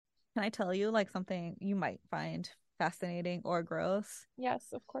Can I tell you like something you might find fascinating or gross? Yes,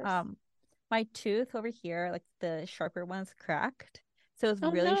 of course. Um, my tooth over here, like the sharper one's cracked. So it's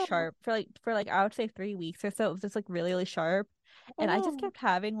Oh really no. sharp for like I would say 3 weeks or so. It was just like really, really sharp. Oh And I just no. kept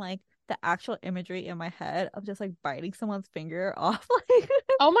having like the actual imagery in my head of just like biting someone's finger off like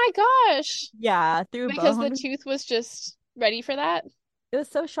Oh my gosh. yeah, through Because the bone. tooth was just ready for that. It was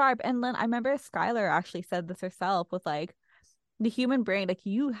so sharp. And then I remember Skylar actually said this herself with like the human brain, like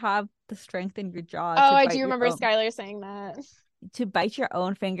you have the strength in your jaw Oh, I do remember Skylar saying that. to bite your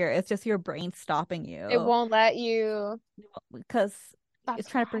own finger. It's just your brain stopping It you won't let you. because it's That's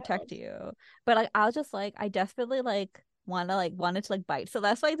trying to protect wild. you. But like I was just like I desperately like wanted to like bite. So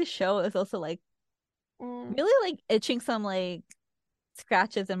that's why the show is also like Mm. really like itching some like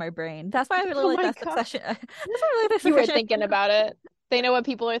scratches in my brain. That's why I really Oh like my that God. Succession. That's why I really like You were Succession. thinking about it. They know what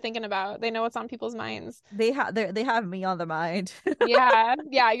people are thinking about. They know what's on people's minds. They have me on the mind. Yeah.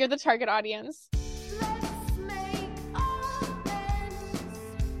 Yeah, you're the target audience. Let's make amends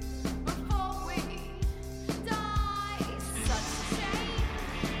before we die. Such a shame,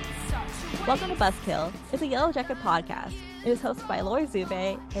 such a Welcome to waste. Buzzkill. It's a Yellow Jacket podcast. It is hosted by Lori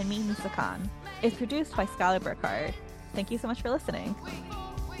Zube and me, Nisa Khan. It's produced by Skylar Burkhardt. Thank you so much for listening.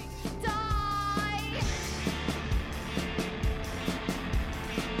 Before we die.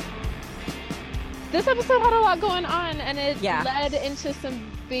 This episode had a lot going on and it Yeah. led into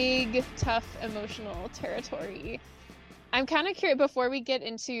some big, tough emotional territory. I'm kind of curious before we get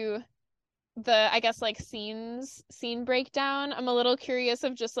into I guess like scene breakdown. I'm a little curious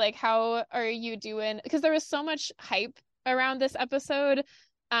of just like how are you doing? Because there was so much hype around this episode,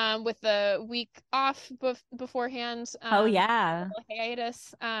 with the week off beforehand, Oh, the yeah. little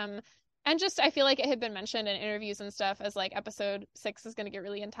hiatus, and just I feel like it had been mentioned in interviews and stuff as like episode 6 is going to get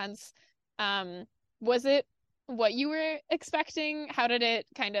really intense. Um, was it what you were expecting? How did it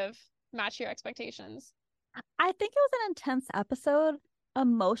kind of match your expectations? I think it was an intense episode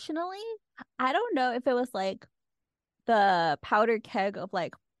emotionally. I don't know if it was like the powder keg of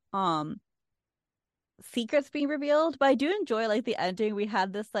like um secrets being revealed, but I do enjoy like the ending. We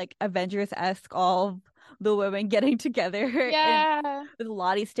had this like Avengers-esque all of the women getting together and Yeah, with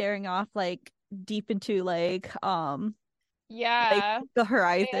Lottie staring off like deep into like yeah. the They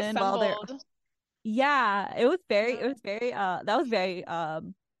horizon while they're assembled. yeah, it Yeah. was very that was very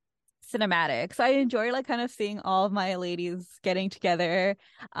cinematic. So I enjoy like kind of seeing all of my ladies getting together.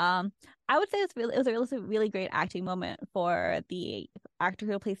 Um, I would say it was a really great acting moment for the actor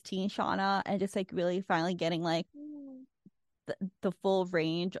who plays Teen Shauna and just like really finally getting like Mm. the full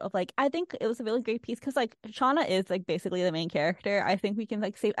range of like I think it was a really great piece because like Shauna is like basically the main character. I think we can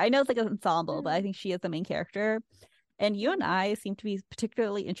like say I know it's like an ensemble, but I Mm. think she is the main character. And you and Mm. I seem to be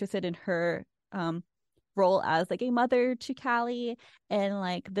particularly interested in her role as like a mother to Callie. And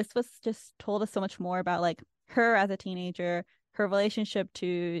like this was just told us so much more about like her as a teenager, her relationship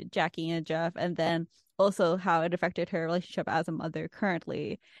to Jackie and Jeff, and then also how it affected her relationship as a mother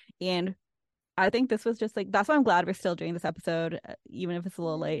currently. And I think this was just like that's why I'm glad we're still doing this episode, even if it's a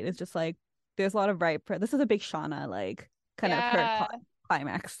little late. It's Mm. just like there's a lot of this is a big Shauna, like kind of her Yeah.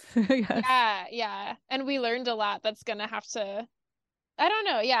 climax, I guess. Yeah, yeah. And we learned a lot that's gonna have to, I don't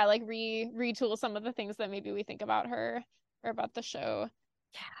know, yeah, like retool some of the things that maybe we think about her or about the show.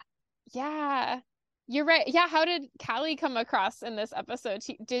 Yeah. You're right. Yeah, how did Callie come across in this episode?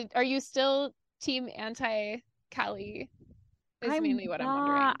 Are you still team anti Callie is I'm mainly what I'm not.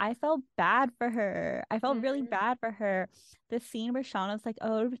 wondering. I felt bad for her. I felt really Mm. bad for her. The scene where Shauna's like,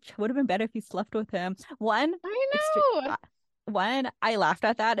 "Oh, it would have been better if you slept with him." I Extreme. know. One, I laughed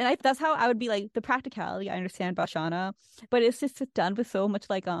at that, and that's how I would be like the practicality. I understand about Shauna, but it's just done with so much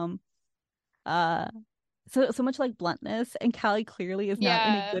like uh so much like bluntness, and Callie clearly is not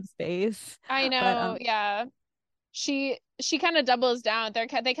in a Yeah, good space. I But know. Yeah. She kind of doubles down. They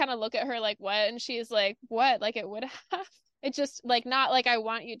kind of look at her like what, and she's like, "What? Like it would have." It just like not like I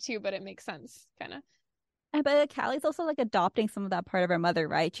want you to, but it makes sense, kind of. but Callie's also like adopting some of that part of her mother,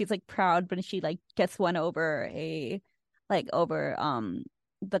 right? She's like proud when she like gets one over over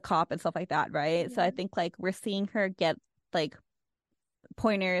the cop and stuff like that, right? So I Mhm. think like we're seeing her get like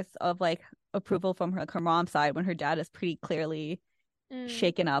pointers of like approval from her mom's side when her dad is pretty clearly Mm,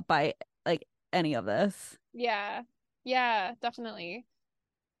 shaken up by like any of this. yeah, yeah, definitely.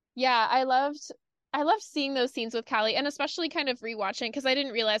 Yeah, I loved seeing those scenes with Callie, and especially kind of rewatching because I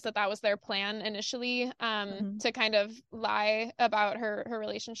didn't realize that that was their plan initially, Mhm. to kind of lie about her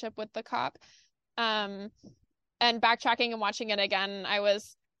relationship with the cop. Um, and backtracking and watching it again, I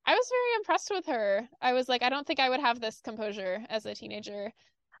was very impressed with her. I was like, I don't think I would have this composure as a teenager.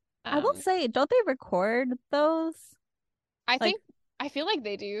 I will Um, say, don't they record those? I Like, think I feel like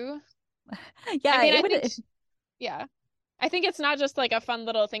they do. I Yeah, mean, it I would. think, yeah. I think it's not just like a fun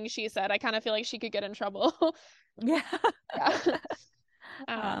little thing she said. I kind of feel like she could get in trouble. Yeah. Yeah.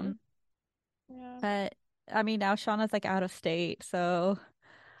 Um, Um, yeah. but I mean, now Shauna's like out of state, so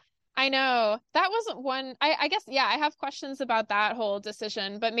I know. That wasn't one. I guess, yeah, I have questions about that whole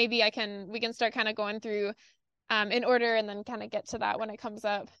decision, but maybe we can start kind of going through in order and then kind of get to that when it comes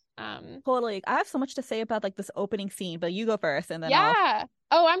up. Um, totally. I have so much to say about like this opening scene, but you go first, and then I'll. yeah.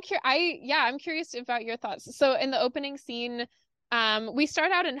 Oh, I'm curious about your thoughts. So in the opening scene, we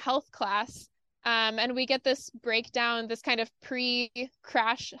start out in health class, and we get this breakdown, this kind of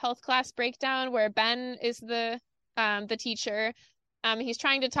pre-crash health class breakdown where Ben is the teacher. He's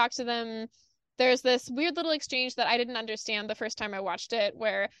trying to talk to them. There's this weird little exchange that I didn't understand the first time I watched it,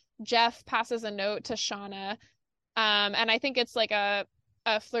 where Jeff passes a note to Shauna. And I think it's like a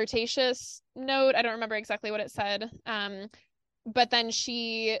flirtatious note. I don't remember exactly what it said. But then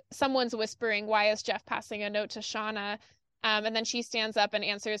someone's whispering, "Why is Jeff passing a note to Shauna?" And then she stands up and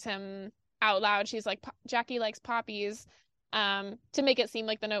answers him out loud. She's like, "Jackie likes poppies," to make it seem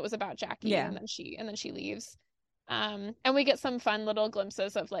like the note was about Jackie, Yeah. and then she leaves. And we get some fun little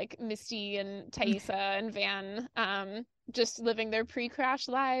glimpses of like Misty and Thaisa and Van, just living their pre-crash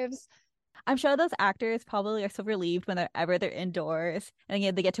lives. I'm sure those actors probably are so relieved whenever they're indoors and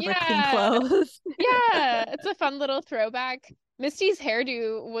again they get to wear clean Yeah, clothes. yeah, it's a fun little throwback. Misty's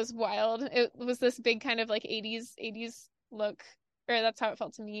hairdo was wild. It was this big kind of like 80s look, or that's how it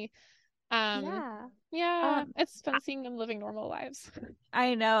felt to me. Um, Yeah. yeah, Um, it's fun seeing them living normal lives.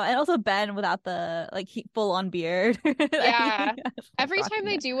 I know, and also Ben without the like full on beard. Yeah. Like Every time rocking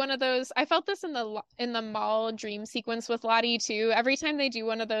they it. do one of those, I felt this in the mall dream sequence with Lottie too. Every time they do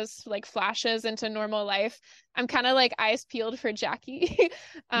one of those like flashes into normal life, I'm kind of like eyes peeled for Jackie.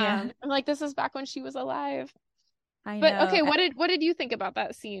 Yeah, I'm like, this is back when she was alive. I But know. okay, what did you think about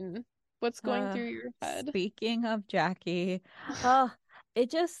that scene? What's going Uh, through your head? Speaking of Jackie, oh, it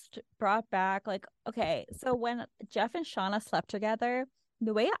just brought back like, okay, so when Jeff and Shauna slept together,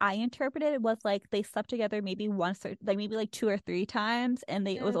 the way I interpreted it was like they slept together maybe once or like maybe like two or three times, and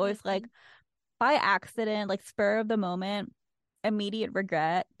it was always like Mm, by accident, like spur of the moment, immediate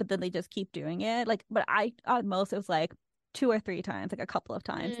regret, but then they just keep doing it. Like, but I at most it was like two or three times, like a couple of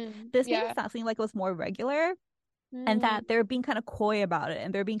times. This made yeah. it sound seem like it was more regular and Mm, that they're being kind of coy about it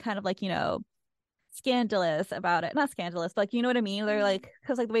and they're being kind of like, scandalous about it. Not scandalous, but like, you know what I mean? They're like,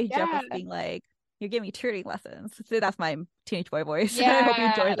 because like the way Jeff yeah. was being like, you're giving me tutoring lessons. So that's my teenage boy voice. I hope you Yeah.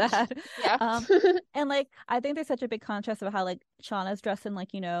 enjoyed that. Yeah. Um, and like, I think there's such a big contrast about how like Shauna's dressed in like,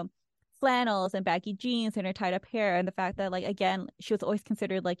 flannels and baggy jeans and her tied up hair. And the fact that like, again, she was always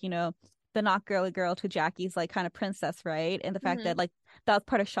considered like, the not girly girl to Jackie's like kind of princess, right? And the fact that hmm like that was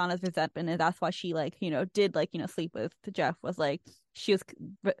part of Shauna's resentment, and that's why she like did like sleep with Jeff was like she was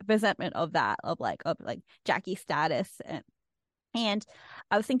resentment of that of like Jackie's status and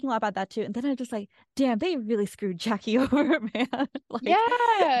I was thinking a lot about that too, and then I was just like, damn, they really screwed Jackie over, man. Like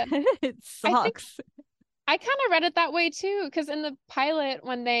Yeah. it I think sucks. I kind of read it that way too, because in the pilot,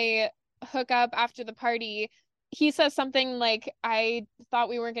 when they hook up after the party, he says something like, "I thought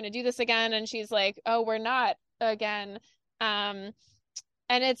we weren't going to do this again," and she's like, "Oh, we're not again." Um,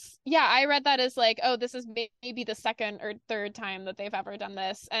 and yeah, I read that as like, "Oh, this is maybe the second or third time that they've ever done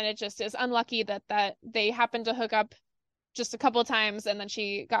this," and it just is unlucky that they happened to hook up just a couple times, and then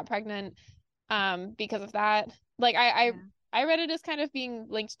she got pregnant because of that. Like Yeah. I read it as kind of being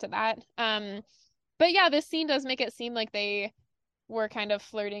linked to that. But yeah, this scene does make it seem like they were kind of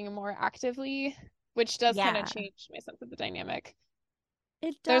flirting more actively, which does kind of Yeah, change my sense of the dynamic.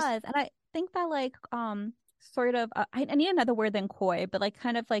 it There's does. And I think that like sort of I need another word than coy, but like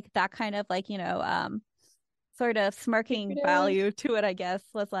kind of like that kind of like sort of smirking secretive. value to it, I guess,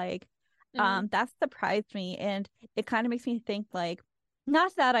 was like Mm, that surprised me, and it kind of makes me think like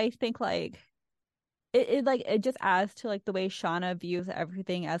not that I think like it like it just adds to like the way Shauna views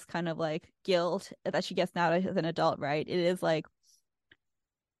everything as kind of like guilt that she gets now as an adult, right? It is like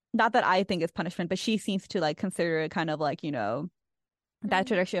not that I think it's punishment, but she seems to like consider it kind of like, that mm,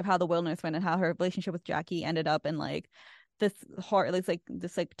 trajectory of how the wilderness went and how her relationship with Jackie ended up in like this hard, it's like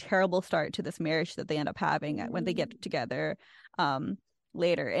this like terrible start to this marriage that they end up having when they mm. get together um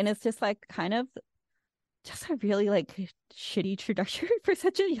later. And it's just like kind of just a really like shitty trajectory for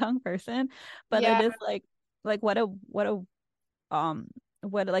such a young person. But it Yeah, is like um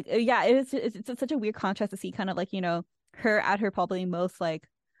what like yeah, it's such a weird contrast to see kind of like, her at her probably most like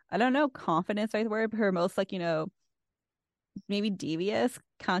I don't know, confidence right the word, but her most like, maybe devious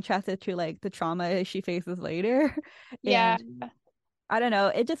contrasted to like the trauma she faces later. yeah, And I don't know,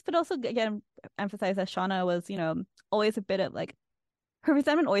 it just but also again emphasize that Shauna was, always a bit of like her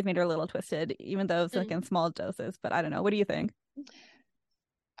resentment always made her a little twisted, even though it's like in Mm. small doses. But I don't know. What do you think?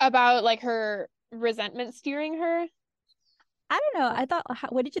 About like her resentment steering her. I don't know. I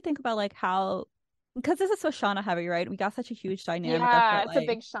thought, what did you think about like how, because this is so Shauna heavy, right? We got such a huge dynamic of her, Yeah, it's a like,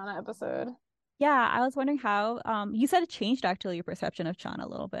 big Shauna episode. yeah, I was wondering how, you said it changed actually your perception of Shauna a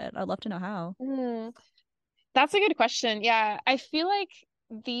little bit. I'd love to know how. Mm, that's a good question. Yeah, I feel like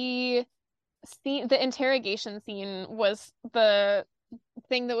the the interrogation scene was the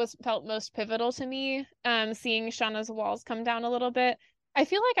thing that was felt most pivotal to me. Seeing Shauna's walls come down a little bit. I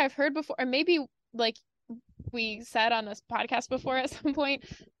feel like I've heard before, or maybe like we said on this podcast before at some point,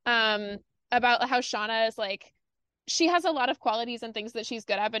 um, about how Shauna is like she has a lot of qualities and things that she's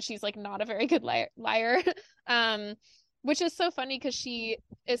good at, but she's like not a very good liar. Um, which is so funny because she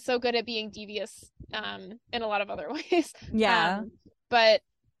is so good at being devious in a lot of other ways. Yeah. Um, but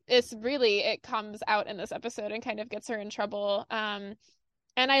it's really it comes out in this episode and kind of gets her in trouble. And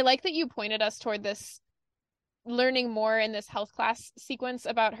I like that you pointed us toward this learning more in this health class sequence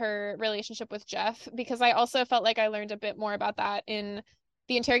about her relationship with Jeff, because I also felt like I learned a bit more about that in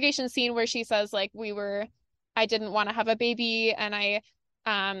the interrogation scene where she says like I didn't want to have a baby and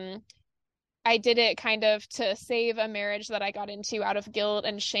um I did it kind of to save a marriage that I got into out of guilt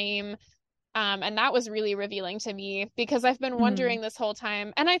and shame. And that was really revealing to me because I've been Mhm. wondering this whole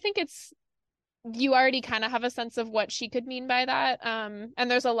time, and I think it's you already kind of have a sense of what she could mean by that. And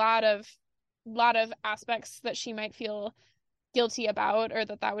there's a lot of aspects that she might feel guilty about or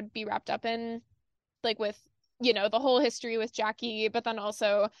that would be wrapped up in, like with the whole history with Jackie, but then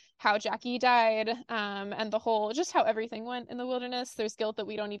also how Jackie died, and the whole just how everything went in the wilderness. There's guilt that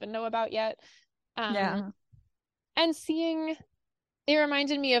we don't even know about yet. Um, Yeah. and seeing it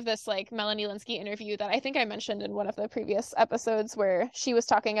reminded me of this like Melanie Linsky interview that I think I mentioned in one of the previous episodes where she was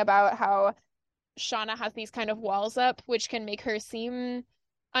talking about how Shauna has these kind of walls up, which can make her seem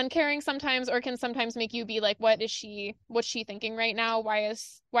uncaring sometimes, or can sometimes make you be like, what's she thinking right now? Why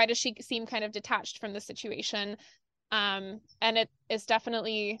does she seem kind of detached from the situation? And it is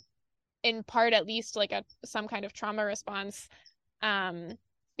definitely in part at least like a some kind of trauma response, um,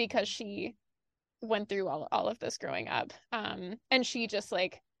 because she went through all of this growing up. And she just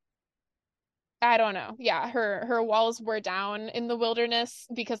like I don't know. Yeah, her walls were down in the wilderness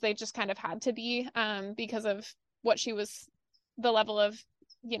because they just kind of had to be, because of what she was, the level of,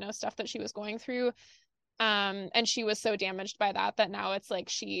 stuff that she was going through. And she was so damaged by that that now it's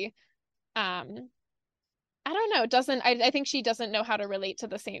like um, I don't know, I think she doesn't know how to relate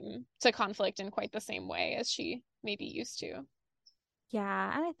to conflict in quite the same way as she maybe used to.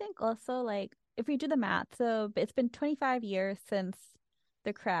 Yeah. And I think also like if we do the math, so it's been 25 years since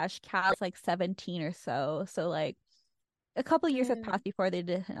the crash. Cal's like 17 or so. So like a couple of years have Mm, passed before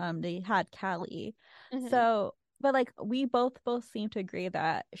they had Callie. mhm, So but like we both seem to agree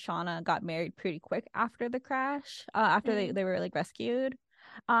that Shauna got married pretty quick after the crash, after mm, they were like rescued.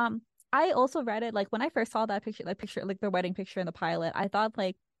 Um I also read it like when I first saw that picture like their wedding picture in the pilot, I thought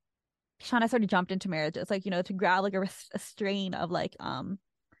like Shauna sort of jumped into marriage. It's like, to grab like a strain of like mm,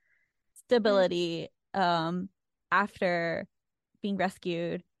 stability after being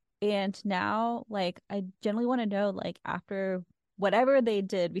rescued. And now, like, I generally want to know, like, after whatever they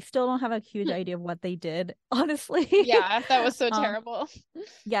did, we still don't have a huge mm. idea of what they did, honestly. Yeah, that was so um, terrible.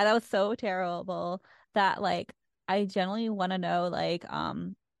 yeah, that was so terrible that, like, I generally want to know, like,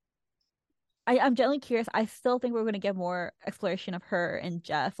 I'm generally curious. I still think we're going to get more exploration of her and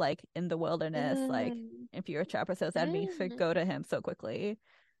Jeff, like, in the wilderness, like, Mm, in future episodes that makes her mm. go to him so quickly.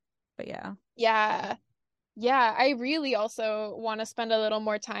 But yeah. Yeah. Yeah, I really also want to spend a little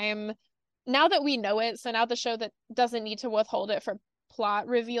more time now that we know it. So now the show that doesn't need to withhold it for plot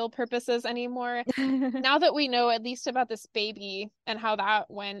reveal purposes anymore. Now that we know at least about this baby and how that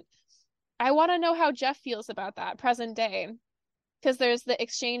went, I want to know how Jeff feels about that present day. Because there's the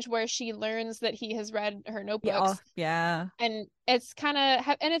exchange where she learns that he has read her Yeah, oh, notebooks, yeah. and it's kind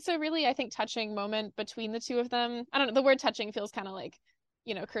of and it's a really I think touching moment between the two of them. I don't know, the word touching feels kind of like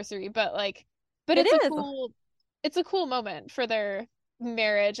cursory, but like It it's a is. cool moment for their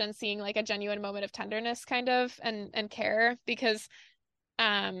marriage, and seeing like a genuine moment of tenderness kind of and care, because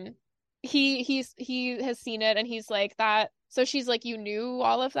um he has seen it and he's like that, so she's like, you knew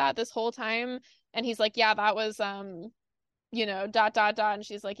all of that this whole time, and he's like, yeah, that was dot dot dot, and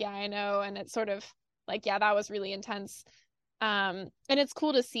she's like, yeah, I know, and it's sort of like, yeah, that was really intense. And it's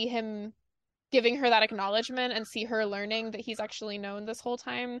cool to see him giving her that acknowledgement and see her learning that he's actually known this whole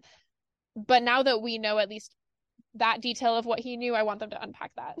time. But now that we know at least that detail of what he knew, I want them to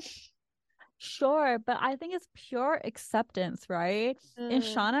unpack that. Sure, but I think it's pure acceptance, right? And Mm,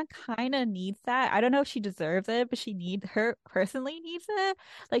 Shauna kind of needs that. I don't know if she deserves it, but her personally needs it.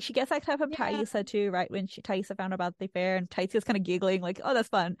 Like she gets that kind of from yeah. Thaisa too, right? When Thaisa found out about the affair and Thaisa's kind of giggling, like, oh, that's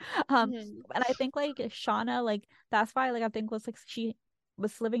fun. Um, Mhm. and I think like Shauna, like that's why like I think was like she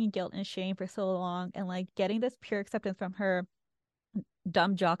was living in guilt and shame for so long and like getting this pure acceptance from her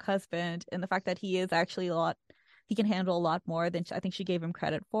dumb jock husband and the fact that he is actually a lot he can handle a lot more than I think she gave him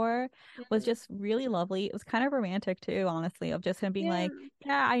credit for was Mhm. just really lovely. It was kind of romantic too, honestly, of just him being Yeah. like,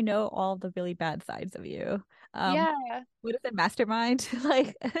 yeah, I know all the really bad sides of you. Um, Yeah. what is it, mastermind?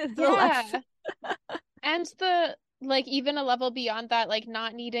 Like the less Yeah. And the like even a level beyond that, like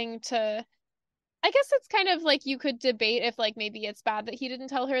not needing to I guess it's kind of like you could debate if like maybe it's bad that he didn't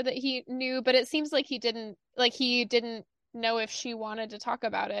tell her that he knew, but it seems like he didn't know if she wanted to talk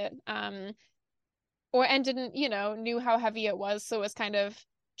about it. Or and didn't, knew how heavy it was, so was kind of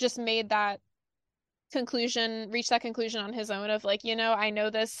just made that reached that conclusion on his own of like, I know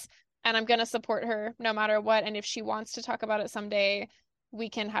this and I'm gonna support her no matter what. And if she wants to talk about it someday, we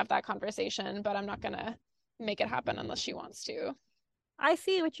can have that conversation, but I'm not gonna make it happen unless she wants to. I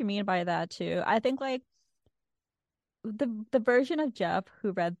see what you mean by that too. I think like the version of Jeff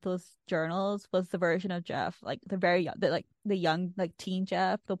who read those journals was the version of Jeff, like the very young, the young, like teen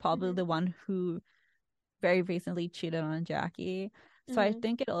Jeff, the probably Hmm. the one who very recently cheated on Jackie. So I Hmm.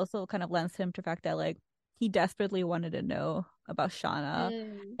 think it also kind of lends him to the fact that like he desperately wanted to know about Shauna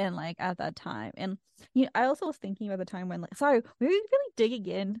Mm. and like at that time. And I also was thinking about the time when like sorry, we're really digging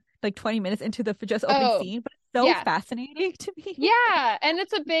in like 20 minutes into the just opening Oh, scene, but it's so yeah. fascinating to me. Yeah. And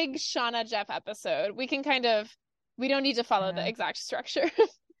it's a big Shauna Jeff episode. We don't need to follow the Yeah. exact structure.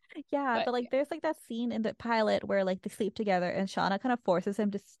 Yeah, But but like there's like that scene in the pilot where like they sleep together and Shauna kind of forces him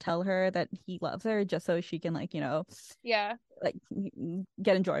to tell her that he loves her just so she can like, yeah. like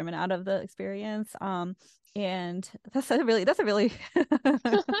get enjoyment out of the experience. And that's a really like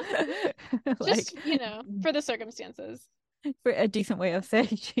Just, for the circumstances. for a decent way of saying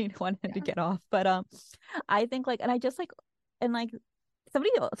she wanted to Yeah. get off. But I think like and I just like and like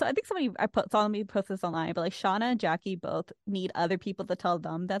somebody so I think somebody I put saw me post this online, but like Shauna and Jackie both need other people to tell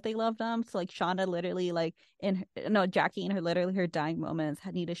them that they love them. So like Shauna literally like no Jackie in her literally her dying moments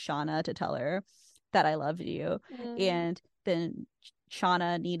had needed Shauna to tell her that I loved you. Mm. And then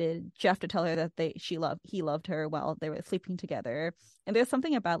Shauna needed Jeff to tell her that he loved her while they were sleeping together. And there's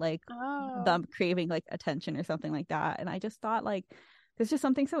something about like Oh. them craving like attention or something like that. And I just thought like there's just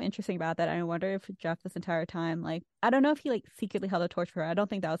something so interesting about that. I wonder if Jeff this entire time, like, I don't know if he like secretly held a torch for her. I don't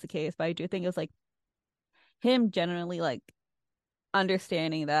think that was the case, but I do think it was like him generally like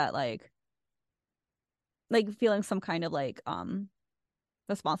understanding that like feeling some kind of like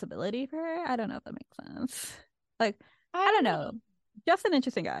responsibility for her. I don't know if that makes sense. Like, I I don't don't know. know. Jeff's an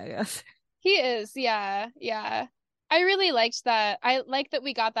interesting guy, I guess. He is, yeah, yeah. I really liked that. I like that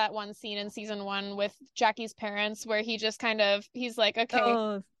we got that one scene in season one with Jackie's parents where he just he's like, okay,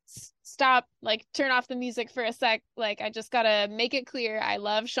 Oh, stop, like turn off the music for a sec. Like I just gotta make it clear I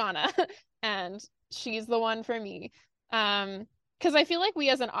love Shauna and she's the one for me. Because I feel like we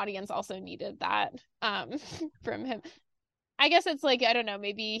as an audience also needed that from him. I guess it's like, I don't know,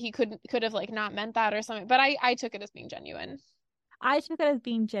 maybe he could have like not meant that or something, but I took it as being genuine. I took it as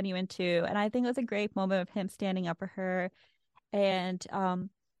being genuine too, and I think it was a great moment of him standing up for her. And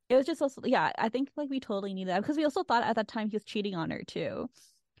it was just also yeah, I think like we totally needed that because we also thought at that time he was cheating on her too.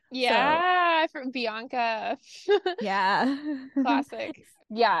 So Yeah, from Bianca. yeah. Classic.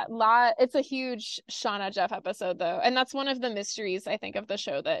 Yeah, it's a huge Shauna Jeff episode though. And that's one of the mysteries I think of the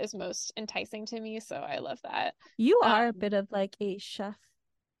show that is most enticing to me, so I love that. You are a Um bit of like a chef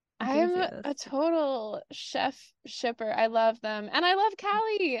I'm a enthusiast. total chef shipper. I love them. And I love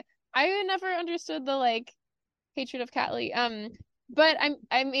Callie. I never understood the like hatred of Callie. But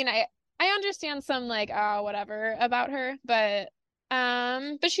I mean I understand some like whatever about her, but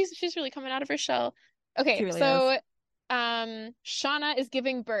she's really coming out of her shell. She Okay, really is. so Shauna is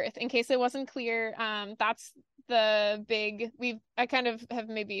giving birth. In case it wasn't clear, that's the big I kind of have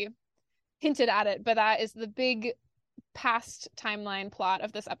maybe hinted at it, but that is the big past timeline plot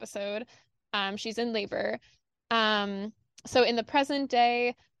of this episode. She's in labor. Um, so in the present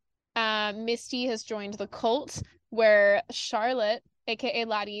day, Misty has joined the cult where Charlotte, aka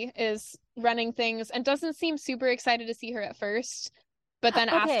Lottie, is running things and doesn't seem super excited to see her at first, but then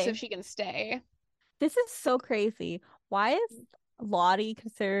asks if Okay, she can stay. this is so crazy. Why is Lottie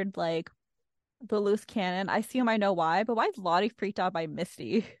considered like the loose cannon? I assume I know why, but why is Lottie freaked out by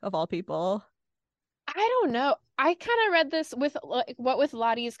Misty of all people? I don't know. I kind of read this with like, what with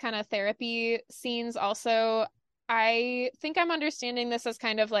Lottie's kind of therapy scenes also. I think I'm understanding this as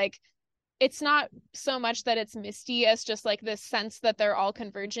kind of like it's not so much that it's Misty as just like this sense that they're all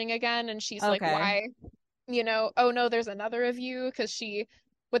converging again, and she's like, Okay. why, oh no, there's another of you, because she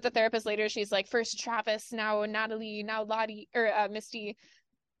with the therapist later, she's like, first Travis, now Natalie, now Lottie, or Misty.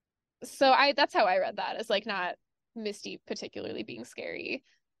 So I that's how I read that, as like not Misty particularly being scary.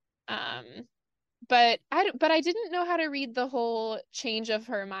 Um, but I didn't know how to read the whole change of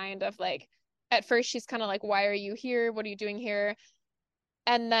her mind of like, at first she's kind of like, why are you here? What are you doing here?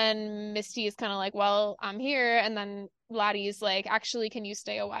 And then Misty is kind of like, well, I'm here. And then Lottie's like, actually, can you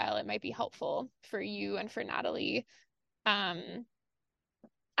stay a while? It might be helpful for you and for Natalie. Um,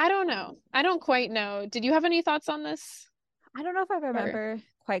 I don't know. I don't quite know. Did you have any thoughts on this? I don't know if I Or remember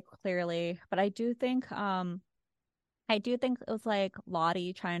quite clearly, but I do think it was like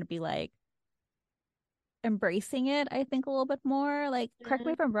Lottie trying to be like embracing it, I think a little bit more. Like, correct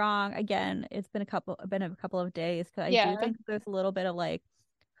me Mm, if I'm wrong. Again, it's been a couple of days, because I do yeah. think there's a little bit of like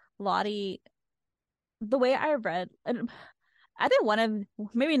Lottie, the way I read, and I think one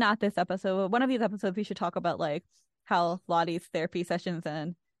of, maybe not this episode, but one of these episodes we should talk about like how Lottie's therapy sessions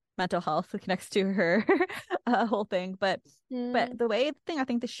and mental health connects to her whole thing. But Mm, the way thing I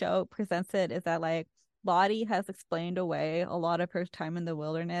think the show presents it is that like Lottie has explained away a lot of her time in the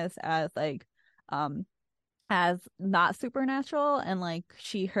wilderness um as not supernatural, and like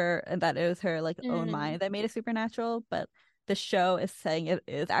and that it was her like own mm, mind that made it supernatural, but the show is saying it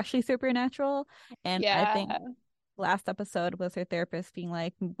is actually supernatural. And I yeah. think last episode was her therapist being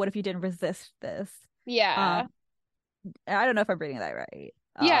like, what if you didn't resist this? Yeah. um I don't know if I'm reading that right.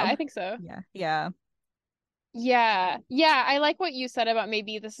 Yeah, I think so. Yeah. Yeah. Yeah, I like what you said about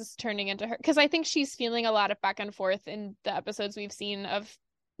maybe this is turning into her, because I think she's feeling a lot of back and forth in the episodes we've seen of,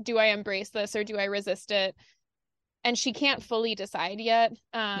 do I embrace this or do I resist it? And she can't fully decide yet,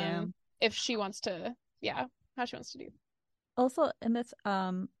 Yeah. if she wants to, yeah, how she wants to do. Also, in this,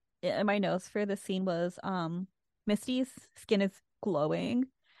 in my notes for this scene was, Misty's skin is glowing,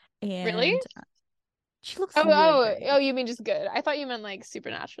 Really? and she looks Oh, really oh, great. oh, you mean just good. I thought you meant like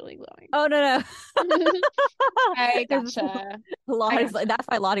supernaturally glowing. Oh no, no. I It's gotcha. I Lottie's like, gotcha. that's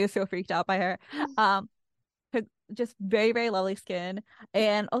why Lottie was so freaked out by her. Um, her just very, very lovely skin,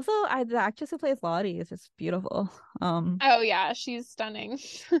 and also the actress who plays Lottie is just beautiful. Oh yeah, she's stunning.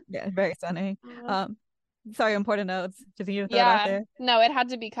 Yeah, very stunning. Uh, Um, sorry, important notes. Just need to throw it out Yeah, there. no, it had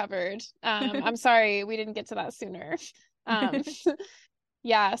to be covered. I'm sorry we didn't get to that sooner. Um,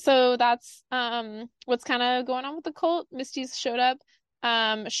 yeah, so that's what's kind of going on with the cult. Misty's showed up.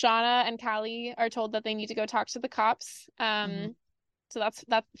 Shauna and Callie are told that they need to go talk to the cops. Mhm. So that's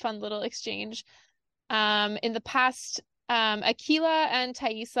that fun little exchange. In the past, Akila and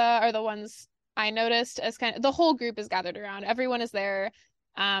Thaisa are the ones I noticed as kind of the whole group is gathered around. Everyone is there,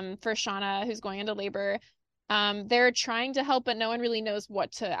 for Shauna, who's going into labor. They're trying to help, but no one really knows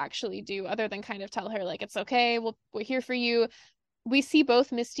what to actually do other than kind of tell her, like, it's okay, we're here for you. We see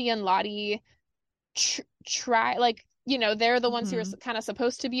both Misty and Lottie try, like, they're the ones who are Mhm. kind of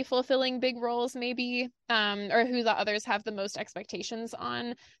supposed to be fulfilling big roles, maybe, or who the others have the most expectations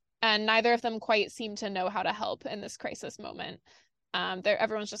on, and neither of them quite seem to know how to help in this crisis moment.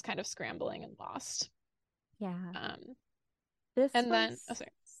 Everyone's just kind of scrambling and lost. Yeah. Um, This and was then, oh,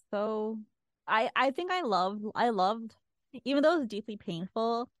 sorry. so I think I loved, even though it was deeply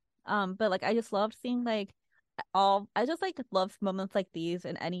painful, but like I just loved seeing like all I just like love moments like these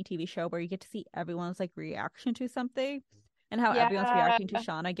in any TV show where you get to see everyone's like reaction to something, and how everyone's Yeah, reacting to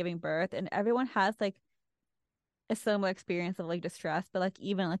Shauna giving birth, and everyone has like a similar experience of like distress, but like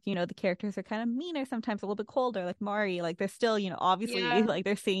even like the characters are kind of meaner sometimes, a little bit colder, like Mari, like they're still obviously yeah. like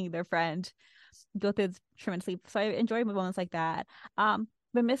they're seeing their friend go through this tremendously. So I enjoy moments like that.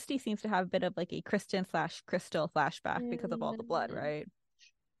 But Misty seems to have a bit of like a Kristen slash Crystal flashback because of all the blood, Mm. right?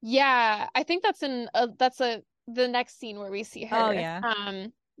 Yeah, I think that's the next scene where we see Oh her. yeah.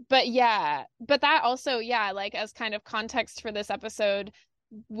 But yeah, but that also, yeah, like as kind of context for this episode,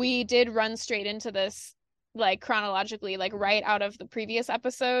 we did run straight into this, like chronologically, like right out of the previous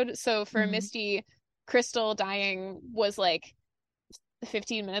episode. So for Hmm. Misty, Crystal dying was like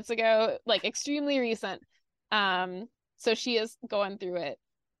 15 minutes ago, like extremely recent. So she is going through it.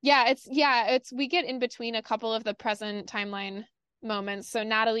 Yeah, it's we get in between a couple of the present timeline moments. So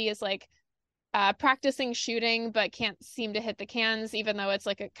Natalie is like practicing shooting but can't seem to hit the cans, even though it's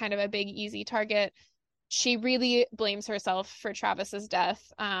like a kind of a big easy target. She really blames herself for Travis's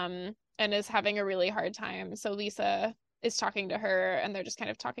death, and is having a really hard time. So Lisa is talking to her and they're just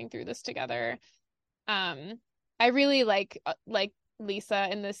kind of talking through this together. Um, I really like Lisa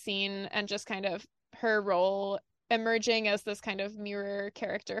in this scene, and just kind of her role emerging as this kind of mirror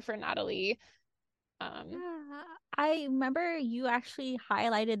character for Natalie. Yeah. I remember you actually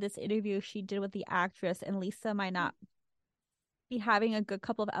highlighted this interview she did with the actress, and Lisa might not be having a good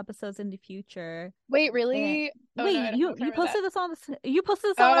couple of episodes in the future. Wait, And really? Oh wait, no, I don't you remember that. posted this on you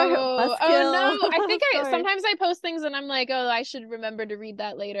posted this on our Oh no. I Buzzkill think I story. sometimes I post things and I'm like, oh, I should remember to read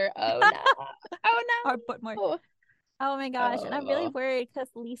that later. Oh no. Our bookmark. Oh Oh my gosh. And I'm really no. worried because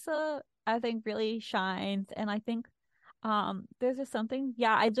Lisa, I think, really shines. And I think there's just something,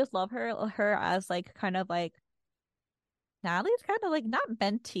 yeah, I just love her as like kind of like Natalie's kind of like not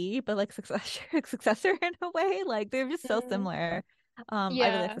mentee, but like successor in a way. Like they're just so Mm, similar. I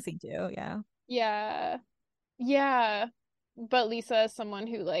really like yeah. the scene too. Yeah. Yeah. Yeah. But Lisa is someone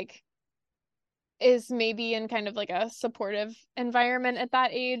who like is maybe in kind of like a supportive environment at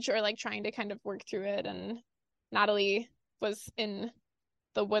that age or like trying to kind of work through it. And Natalie was in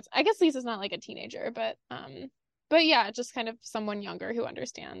the woods. I guess Lisa's not like a teenager, but yeah, just kind of someone younger who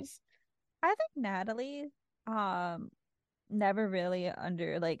understands. I think Natalie, um, never really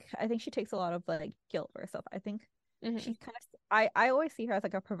under like I think she takes a lot of like guilt for herself. I think Hmm. she's kind of I always see her as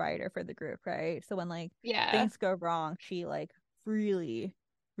like a provider for the group, right? So when like Yeah. things go wrong, she like really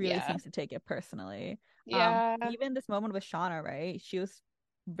Yeah. seems to take it personally. Yeah. Even this moment with Shauna, right? She was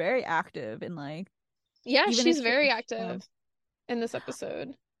very active and like Yeah, even if she's she, very active in this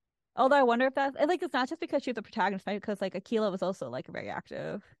episode. although I wonder if that's and, like it's not just because she's the protagonist, right? Because like Akila was also like very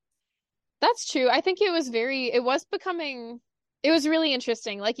active. That's true. I think it was becoming, it was really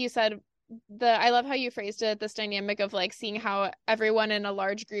interesting. Like you said, I love how you phrased it, this dynamic of like seeing how everyone in a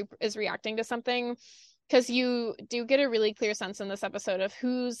large group is reacting to something. Because you do get a really clear sense in this episode of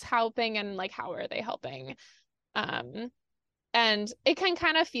who's helping and like how are they helping. Um, and it can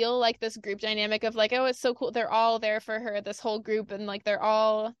kind of feel like this group dynamic of like, oh, it's so cool. They're all there for her, this whole group, and like they're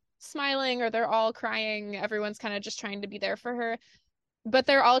all smiling or they're all crying. Everyone's kind of just trying to be there for her, but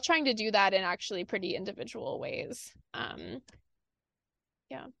they're all trying to do that in actually pretty individual ways.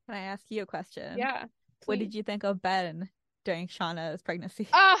 Yeah. Can I ask you a question? Yeah, What please. did you think of Ben during Shauna's pregnancy?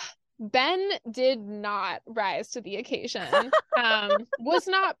 Ben did not rise to the occasion. Was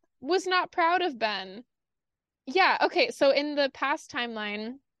not proud of Ben. Yeah, okay, so in the past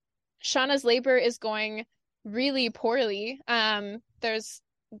timeline, Shauna's labor is going really poorly. There's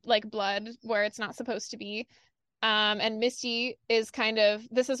like blood where it's not supposed to be. And Misty is kind of,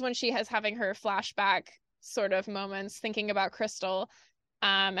 this is when she has having her flashback sort of moments thinking about Crystal,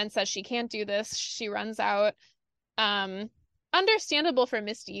 and says she can't do this. She runs out. Um, Understandable for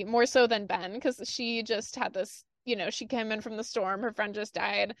Misty, more so than Ben, because she just had this, she came in from the storm, her friend just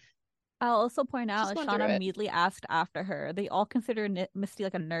died. I'll also point out She's that going through Shauna it. immediately asked after her. They all consider Misty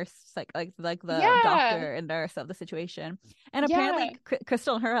like a nurse, like the Yeah, doctor and nurse of the situation. And yeah, apparently,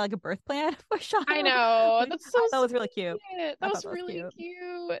 Crystal and her had like a birth plan for I Shauna, know. which That's so I thought was really cute. sweet. I That thought was that was really cute.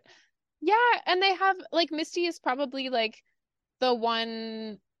 cute. Yeah, and they have like Misty is probably like the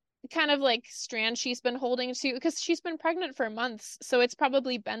one kind of like strand she's been holding to because she's been pregnant for months. So it's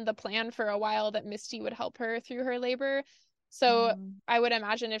probably been the plan for a while that Misty would help her through her labor. So Mm. I would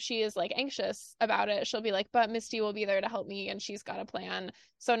imagine if she is like anxious about it, she'll be like, but Misty will be there to help me and she's got a plan.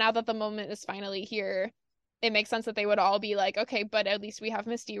 So now that the moment is finally here, it makes sense that they would all be like, okay, but at least we have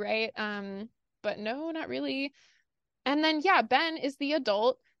Misty, right? But no, not really. And then yeah, Ben is the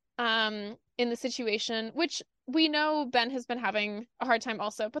adult in the situation, which we know Ben has been having a hard time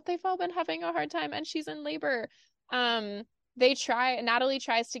also, but they've all been having a hard time and she's in labor. Natalie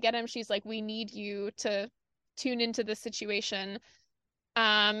tries to get him. She's like, "We need you to tune into this situation."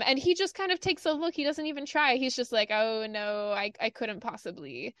 And he just kind of takes a look. He doesn't even try. He's just like, "Oh no, I couldn't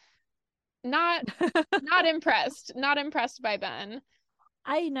possibly." Not not impressed. Not impressed by Ben.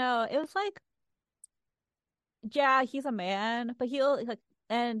 I know. It was like, yeah, he's a man, but he'll like,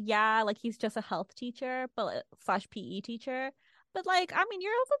 and yeah, like he's just a health teacher, but slash PE teacher. But like, I mean,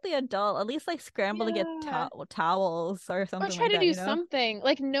 you're also the adult. At least like scramble to get Yeah. towels or Or something try like to that, do you know? something.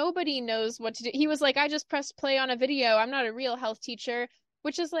 Like nobody knows what to do. He was like, I just pressed play on a video. I'm not a real health teacher,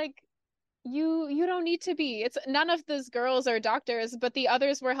 which is like you don't need to be. It's none of those girls are doctors, but the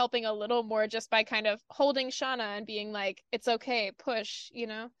others were helping a little more just by kind of holding Shauna and being like, it's okay, push.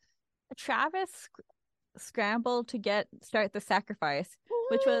 Travis scrambled to get start the sacrifice,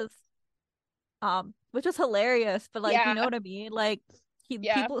 which was which was hilarious, but like you Yeah, know what I mean? Like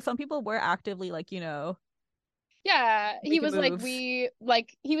yeah. some people were actively like, Yeah, he making was like moves.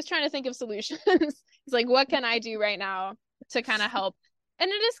 he was trying to think of solutions. He's like, what can I do right now to kind of help? And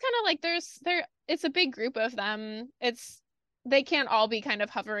it is kind of like it's a big group of them. They can't all be kind of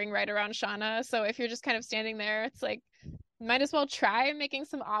hovering right around Shauna. So if you're just kind of standing there, it's like might as well try making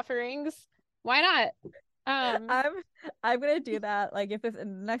some offerings. Why not? Um, I'm I'm gonna do that. Like if it's the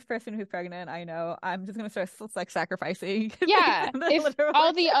next person who's pregnant, I know I'm just gonna start like sacrificing things yeah, in the if litter all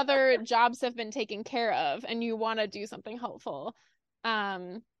box. the other jobs have been taken care of and you want to do something helpful,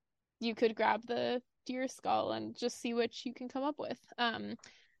 um, you could grab the deer skull and just see what you can come up with.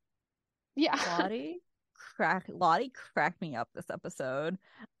 Yeah. Lottie cracked me up this episode.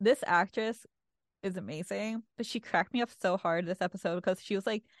 This actress is amazing, but she cracked me up so hard this episode because she was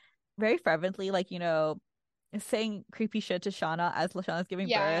like very fervently like, saying creepy shit to Shauna as Shauna's giving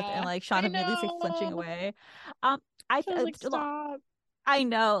birth, and Yeah. like I Shauna immediately like flinching know. away. I I was like, stop. I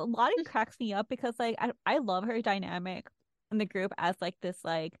know Lottie cracks me up because like I love her dynamic in the group as like this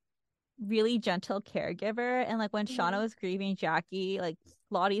like really gentle caregiver. And like when Shauna Mhm. was grieving Jackie, like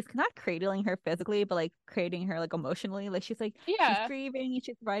Lottie's not cradling her physically, but like cradling her like emotionally. Like she's Yeah. grieving and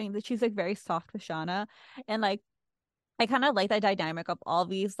she's writing that she's like very soft with Shauna. And like I kind of like that dynamic of all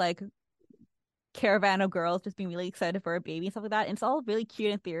these like caravan of girls just being really excited for a baby and stuff like that. And it's all really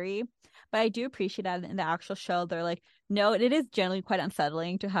cute in theory. But I do appreciate that in the actual show, they're like, no, it is generally quite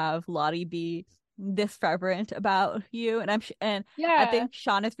unsettling to have Lottie be this fervent about you. And and I Yeah. think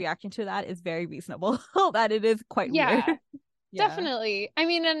Shauna's reaction to that is very reasonable. That it is quite weird. Yeah. Yeah. Definitely. I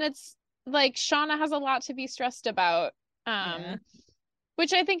mean, and it's like Shauna has a lot to be stressed about. Yeah.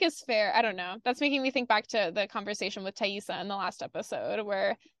 Which I think is fair. I don't know. That's making me think back to the conversation with Thaisa in the last episode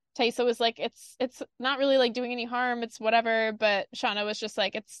where Thaisa was like, it's not really like doing any harm, it's whatever, but Shauna was just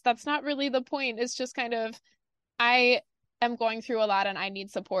like, that's not really the point. It's just kind of I am going through a lot and I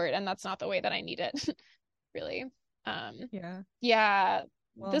need support, and that's not the way that I need it, really. Um, Yeah. yeah,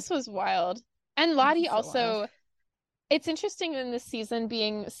 Well, this was wild. And this Lottie is so wild. also, it's interesting in this season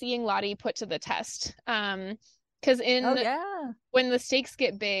being seeing Lottie put to the test. Because Oh in yeah. when the stakes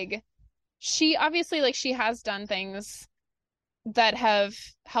get big, she obviously like she has done things that have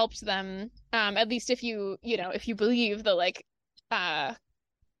helped them. At least if if you believe the like uh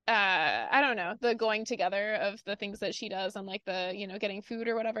I don't know, the going together of the things that she does and like the, getting food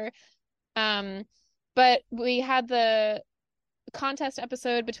or whatever. Um, but we had the contest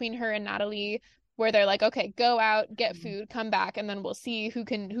episode between her and Natalie where they're like, okay, go out, get Mm. food, come back, and then we'll see who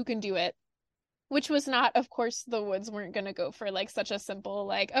can do it. Which was not, of course, the Woods weren't gonna go for like such a simple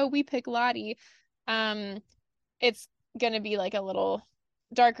like, oh, we pick Lottie. Um, it's gonna be like a little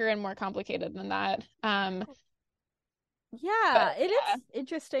darker and more complicated than that. But Yeah, it yeah, is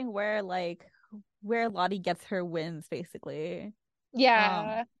interesting where Lottie gets her wins basically. Um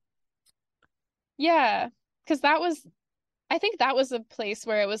yeah, yeah. Because I think that was a place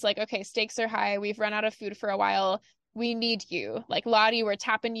where it was like, okay, stakes are high. We've run out of food for a while. We need you. Like Lottie, we're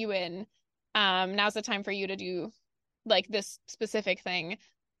tapping you in. Now's the time for you to do like this specific thing.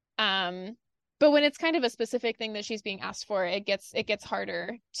 Um, but when it's kind of a specific thing that she's being asked for, it gets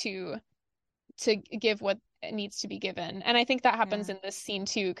harder to give what needs to be given. And I think that happens yeah. in this scene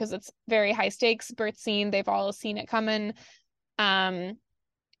too, because it's very high stakes birth scene. They've all seen it coming. Um,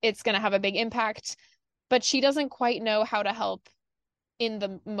 it's gonna have a big impact, but she doesn't quite know how to help in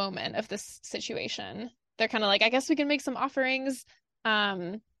the moment of this situation. They're kind of like, I guess we can make some offerings.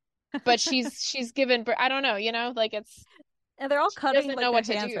 Um, but she's given, I don't know, like And they're all she cutting doesn't like know their what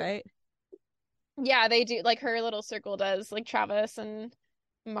to hands, do. right? Yeah, they do. Like her little circle does, like Travis and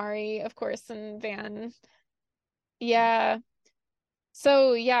Mari, of course, and Van. Yeah.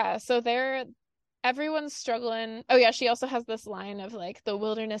 So yeah, so everyone's struggling. Oh yeah, she also has this line of like the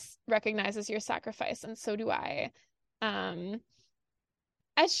wilderness recognizes your sacrifice, and so do I. Um,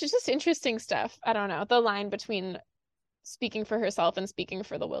 it's just interesting stuff. I don't know, the line between speaking for herself and speaking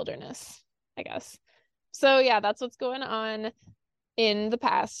for the wilderness, I guess. So yeah, that's what's going on in the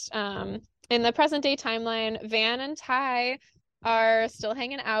past. In the present day timeline, Van and Ty are still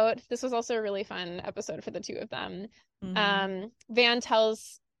hanging out. This was also a really fun episode for the two of them. Hmm. Van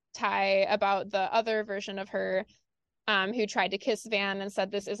tells Ty about the other version of her, who tried to kiss Van and said,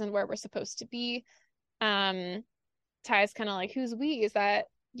 "This isn't where we're supposed to be." Um, Ty's kind of like, "Who's we? Is that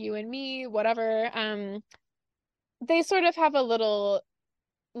you and me? Whatever." They sort of have a little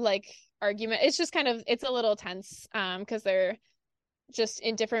like argument. It's just kind of it's a little tense, because they're just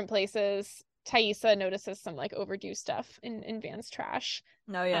in different places. Thaisa notices some like overdue stuff in Van's trash.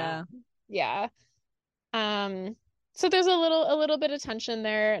 No, Um, yeah. yeah. Um, so there's a little bit of tension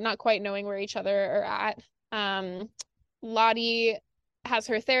there, not quite knowing where each other are at. Um, Lottie has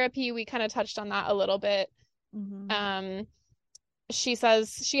her therapy. We kind of touched on that a little bit. Hmm. Um, she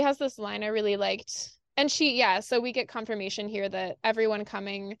says she has this line I really liked. And so we get confirmation here that everyone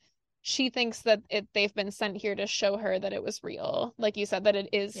coming, she thinks that they've been sent here to show her that it was real. Like you said, that it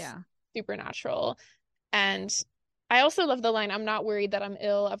is Yeah. supernatural. And I also love the line, I'm not worried that I'm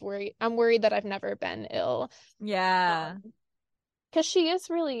ill. I'm worried that I've never been ill. Yeah. Um, because she is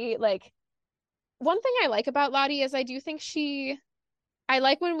really like one thing I like about Lottie is I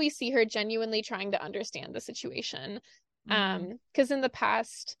like when we see her genuinely trying to understand the situation. Mm-hmm. Because in the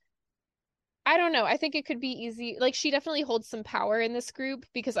past, I don't know, I think it could be easy. Like she definitely holds some power in this group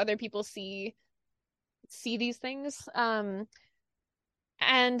because other people see these things.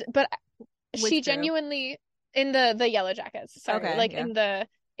 And but she Which group? genuinely in the Yellow Jackets, sorry, Okay, like yeah.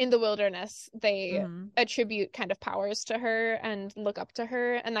 in the wilderness, they Mm-hmm. attribute kind of powers to her and look up to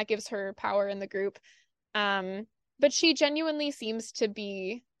her, and that gives her power in the group. Um, but she genuinely seems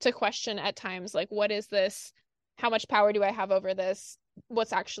to question at times, like, what is this? How much power do I have over this?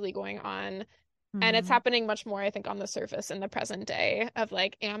 What's actually going on? And it's Mm-hmm. happening much more, I think, on the surface in the present day of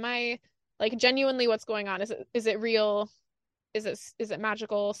like, am I like genuinely what's going on? Is it real? Is it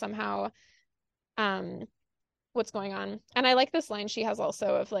magical somehow? Um, what's going on? And I like this line she has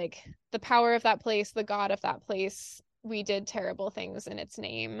also of like the power of that place, the god of that place. We did terrible things in its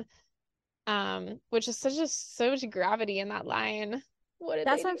name. Which is so much gravity in that line. What did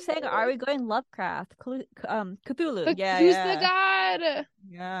That's they what I'm do? saying. Are we going Lovecraft? Cthulhu. Yeah, Who's the yeah. god? It's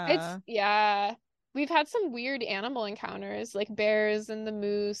Yeah. yeah. We've had some weird animal encounters, like bears and the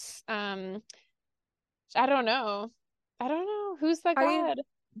moose. I don't know. I don't know. Who's the Are you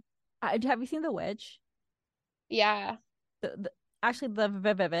god? have you seen The Witch? Yeah. The actually the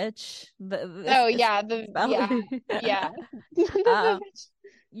Vivitch. Oh It's yeah, spelled. yeah. Um,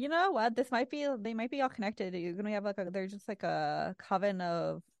 you know what? This might be they might be all connected. You're gonna have like they're just like a coven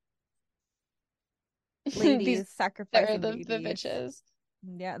of These ladies are sacrificing the babies. bitches.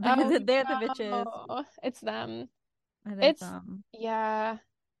 Yeah, Oh they're the witches. no, it's them. It is It's yeah.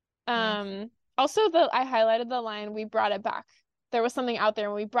 yes. Also the I highlighted the line we brought it back. There was something out there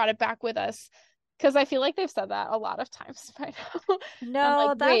and we brought it back with us. Because I feel like they've said that a lot of times by now. I'm like,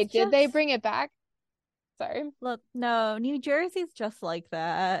 No, that's wait, did they just bring it back? Sorry. look, no, New Jersey's just like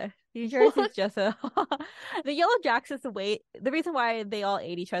that. New Jersey's just a the Yellow Jacks is the way the reason why they all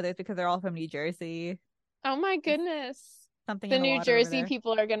ate each other is because they're all from New Jersey. Oh my It's goodness. something The in the New water over Jersey there.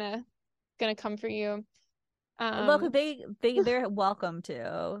 people are gonna come for you. Look, Um, they're welcome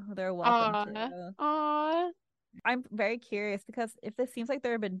to. They're welcome aw, to. aw. I'm very curious because if this seems like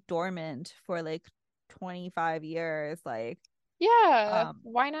they've been dormant for like 25 years, like Yeah, um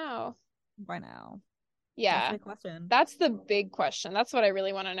why now? right now. That's a Yeah, big question. that's the big question. That's what I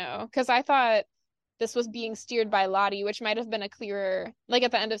really want to know. Because I thought this was being steered by Lottie, which might have been a clearer, like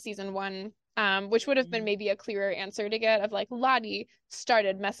at the end of season one, which would have been Mm. maybe a clearer answer to get of like Lottie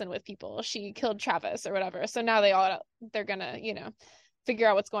started messing with people. She killed Travis or whatever. So now they're gonna, figure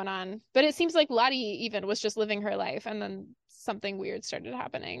out what's going on. But it seems like Lottie even was just living her life and then something weird started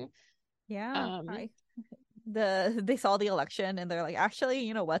happening. Yeah, Um, they saw the election and they're like, actually,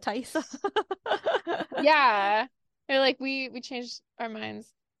 you know what, Thaisa? yeah. They're like, we changed our minds.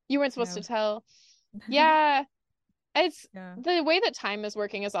 You weren't supposed Yeah. to tell. Yeah. It's Yeah. the way that time is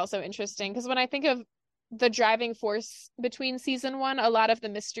working is also interesting because when I think of the driving force between season one, a lot of the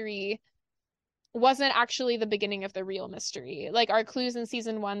mystery wasn't actually the beginning of the real mystery. Like our clues in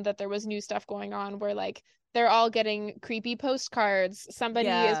season one that there was new stuff going on were like they're all getting creepy postcards. Somebody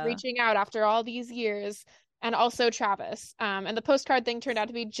is Yeah. reaching out after all these years, and also Travis. And the postcard thing turned out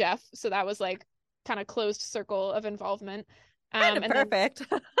to be Jeff, so that was like kind of closed circle of involvement. Kind of And then perfect.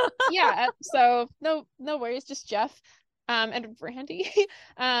 yeah, so no worries, just Jeff, and Randy.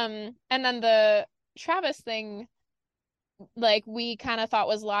 And then the Travis thing, like we kind of thought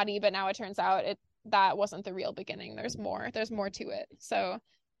was Lottie, but now it turns out that wasn't the real beginning. There's more. There's more to it. So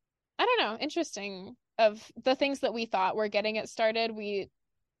I don't know. Interesting. Of the things that we thought were getting it started, we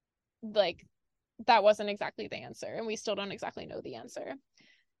like that wasn't exactly the answer, and we still don't exactly know the answer.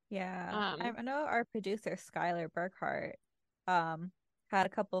 Yeah. Um, I know our producer, Skylar Burkhart, um, had a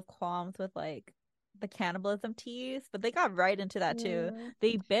couple of qualms with like the cannibalism tease, but they got right into that too. mm,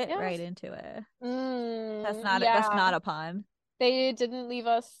 They bit right yes. into it. That's Yeah. not a pun. They didn't leave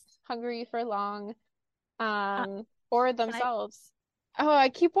us hungry for long, Uh, or can I themselves. Oh, I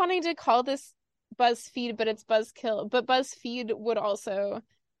keep wanting to call this BuzzFeed, but it's Buzzkill. But BuzzFeed would also,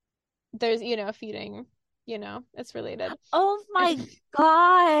 there's, feeding, it's related. Oh my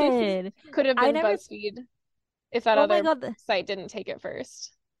God. Could have I been never BuzzFeed if that Oh my other God. site didn't take it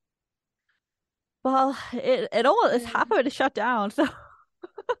first. Well, it almost it's half Mm. of it is shut down, so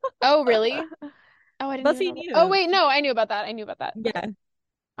Oh, really? Oh, I didn't even BuzzFeed know that. Oh, News. wait, no, I knew about that. I knew about that. Okay. Yeah.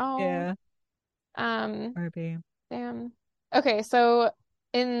 Oh, Yeah. um, RB. damn. Okay, so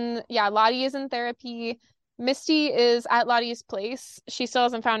Lottie is in therapy. Misty is at Lottie's place. She still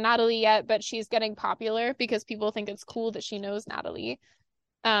hasn't found Natalie yet, but she's getting popular because people think it's cool that she knows Natalie.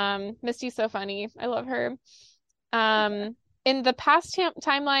 Misty's so funny. I love her. In the past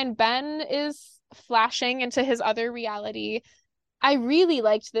timeline, Ben is flashing into his other reality. I really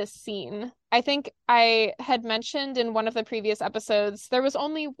liked this scene. I think I had mentioned in one of the previous episodes, there was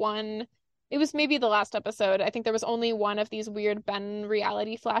only one, it was maybe the last episode. I think there was only one of these weird Ben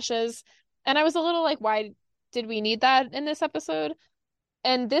reality flashes. And I was a little like, why did we need that in this episode?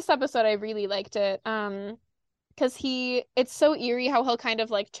 And this episode, I really liked it. Because it's so eerie how he'll kind of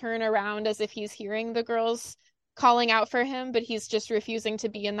like turn around as if he's hearing the girls calling out for him, but he's just refusing to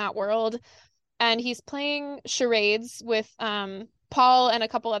be in that world. And he's playing charades with Paul and a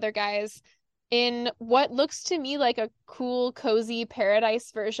couple other guys in what looks to me like a cool, cozy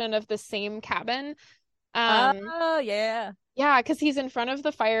paradise version of the same cabin. Um, Oh yeah. yeah, because he's in front of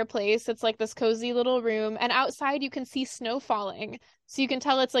the fireplace. It's like this cozy little room, and outside you can see snow falling. So you can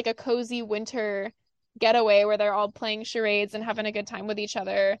tell it's like a cozy winter getaway where they're all playing charades and having a good time with each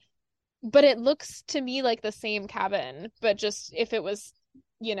other. But it looks to me like the same cabin, but just if it was,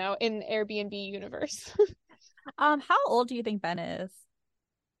 in Airbnb universe. How old do you think Ben is?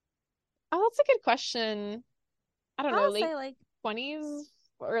 Oh, that's a good question. I don't I know, would late say like 20s,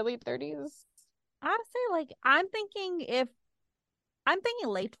 early 30s. I would say like I'm thinking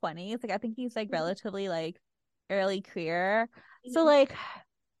late 20s. Like I think he's like relatively like early career. So Mhm. like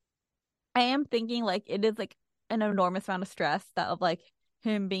I am thinking like it is like an enormous amount of stress that of like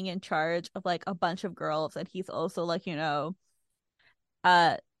him being in charge of like a bunch of girls and he's also like,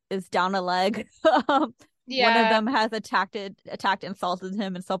 uh is down a leg. Um, one of Yeah. them has insulted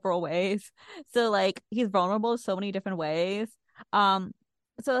him in several ways. So like he's vulnerable in so many different ways. Um,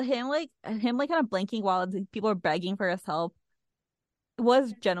 so him like kind of blinking while people are begging for his help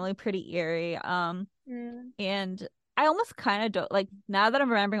was generally pretty eerie. Mm. And I almost kind of don't like now that I'm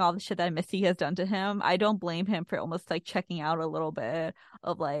remembering all the shit that Missy has done to him, I don't blame him for almost like checking out a little bit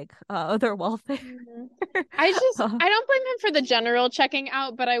of like their welfare. Mhm. I don't blame him for the general checking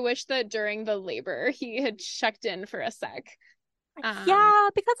out, but I wish that during the labor he had checked in for a sec. Um, Yeah,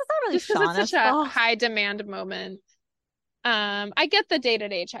 because it's not really just because it's such Shauna's a fault. high demand moment. I get the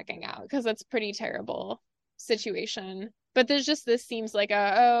day-to-day checking out because it's pretty terrible situation. But there's just this seems like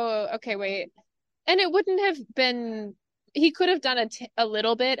oh, okay, wait. And it wouldn't have been he could have done a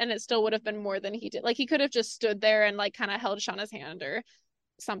little bit and it still would have been more than he did. Like he could have just stood there and like kind of held Shauna's hand or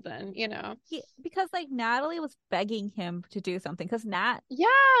something. Because like Natalie was begging him to do something because Nat Yeah,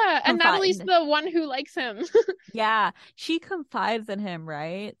 and Natalie's confide the one who likes him. yeah, she confides in him,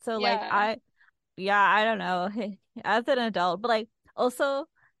 right? So like Yeah. I don't know, as an adult, but like also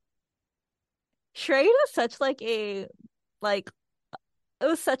Shrade was such like a like it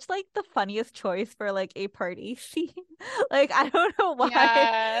was such like the funniest choice for like a party scene. Like I don't know why.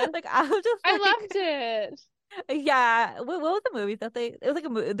 Yeah. Like I was just I like loved it. yeah. What was the movies that they? It was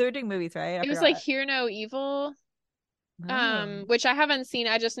like they were doing movies, right? I It was like forgot. Hear No Evil, Oh. which I haven't seen.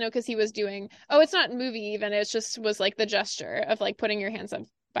 I just know because he was doing, oh, it's not movie even. It's just was like the gesture of like putting your hands up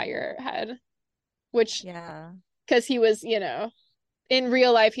by your head, which Yeah. because he was, in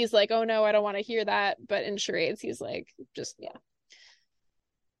real life, he's like, oh no, I don't want to hear that. But in charades, he's like, just, yeah,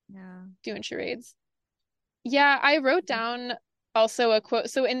 Yeah. doing charades. Yeah, I wrote down also a quote.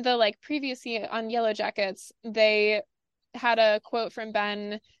 So in the like previous on Yellow Jackets, they had a quote from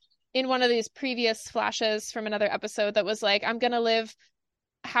Ben in one of these previous flashes from another episode that was like, I'm gonna live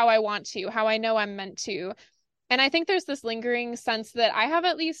how I want to, how I know I'm meant to. And I think there's this lingering sense that I have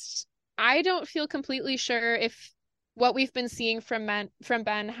at least, I don't feel completely sure if what we've been seeing from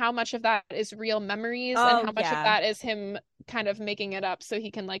Ben, how much of that is real memories and Oh how much of yeah. that is him kind of making it up so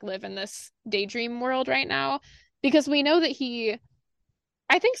he can like live in this daydream world right now. Because we know that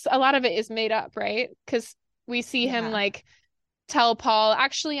I think a lot of it is made up, right? Because we see him Yeah. like tell Paul,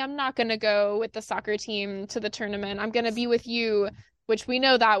 actually, I'm not going to go with the soccer team to the tournament. I'm going to be with you, which we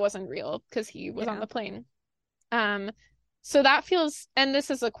know that wasn't real because he was on Yeah. the plane. Um, so that feels, and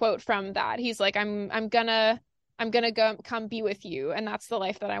this is a quote from that. He's like, I'm gonna go come be with you, and that's the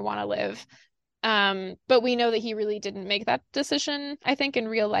life that I want to live. But we know that he really didn't make that decision, I think, in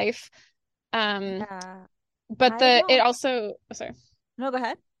real life. Um, Yeah. but I it don't. also, oh, sorry, No, go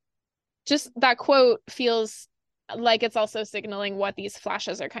ahead. just that quote feels like it's also signaling what these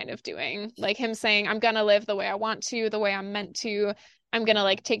flashes are kind of doing. Like him saying, I'm gonna live the way I want to, the way I'm meant to. I'm gonna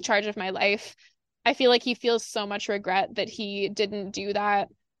like take charge of my life. I feel like he feels so much regret that he didn't do that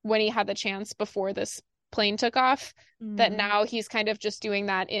when he had the chance before this plane took off, that Mm. now he's kind of just doing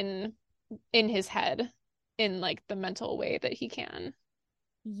that in his head in like the mental way that he can.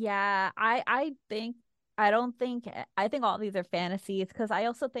 Yeah. I think I don't think I think all these are fantasies because I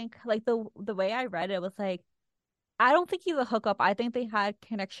also think like the way I read it was like I don't think he's a hookup. I think they had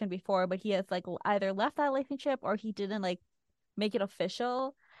connection before, but he has like either left that relationship or he didn't like make it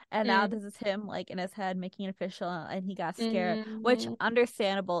official. And now Mm. this is him like in his head making it official and he got scared, which Mm.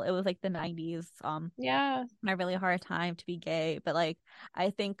 understandable. It was like the 90s, Yeah. and a really hard time to be gay. But like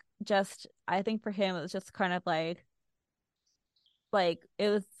I think for him it was just kind of like it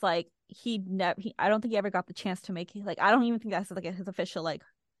was like he never I don't think he ever got the chance to make like I don't even think that's like his official like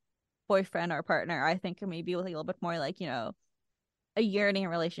boyfriend or partner. I think maybe it was like a little bit more like, a yearning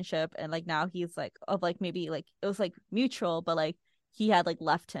relationship and like now he's like of like maybe like it was like mutual, but like he had like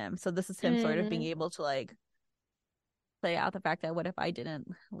left him. So this is him sort of being Mm. able to like play out the fact that what if I didn't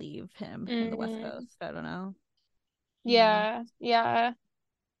leave him in the West Mm. Coast? I don't know. Yeah. Yeah. Yeah.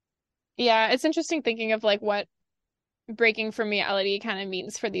 Yeah. It's interesting thinking of like what breaking from reality kind of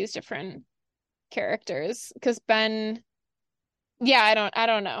means for these different characters. Because Ben, yeah, I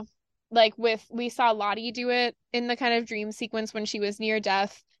don't know. Like with we saw Lottie do it in the kind of dream sequence when she was near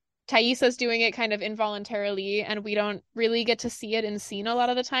death. Thaisa's doing it kind of involuntarily, and we don't really get to see it in scene a lot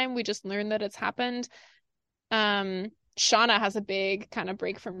of the time. We just learn that it's happened. Shauna has a big kind of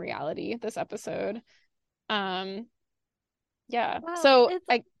break from reality this episode. Um, yeah. Well, So it's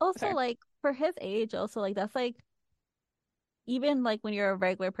I also sorry. like for his age, also like that's like even like when you're a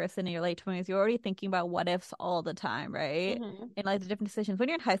regular person in your late 20s, you're already thinking about what ifs all the time, right? Hmm. And like the different decisions. When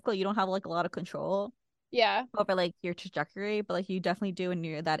you're in high school, you don't have like a lot of control Yeah. over like your trajectory, but like you definitely do when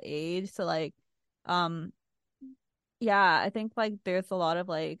you're that age. So like, um, yeah, I think like there's a lot of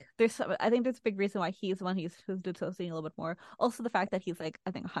like I think there's a big reason why he's the one who's dissociating a little bit more. Also the fact that he's like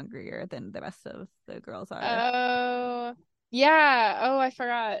I think hungrier than the rest of the girls are. Oh, yeah. Oh, I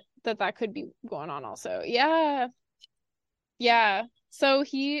forgot that that could be going on also. Yeah. Yeah. So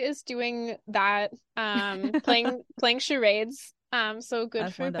he is doing that, playing charades. So good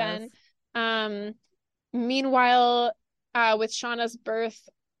As for one does. Ben. Um, Meanwhile, with Shauna's birth,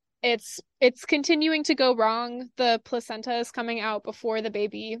 it's continuing to go wrong. The placenta is coming out before the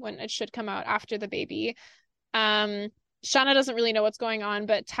baby when it should come out after the baby. Um, Shauna doesn't really know what's going on,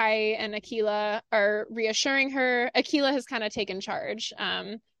 but Ty and Akila are reassuring her. Akila has kind of taken charge,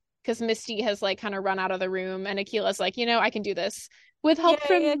 because Misty has like kind of run out of the room, and Akila's like, I can do this with help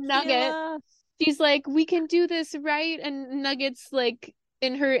Yay, from Nugget. Aquila! She's like, we can do this, right? And Nugget's like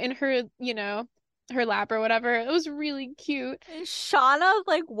in her, her lap or whatever. It was really cute. And Shauna's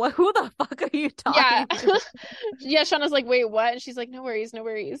like, what? Who the fuck are you Yeah. talking to? Yeah, Shauna's like, wait, what? And she's like, no worries, no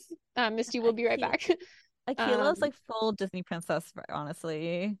worries. Misty will be right Aquila, back. Aquila's Um, like full Disney princess,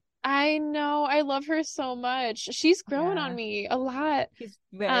 honestly. I know. I love her so much. She's growing on Yeah, me a lot. she's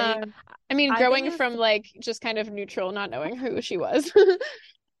very. Um, I mean, I think growing it's from like just kind of neutral, not knowing who she was.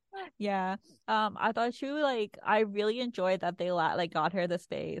 yeah. I thought she like I really enjoyed that they like got her the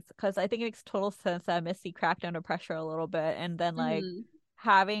space because I think it makes total sense that Misty cracked under pressure a little bit and then like Mhm.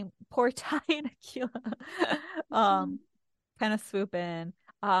 having poor Ty and Aquila kind of swoop in.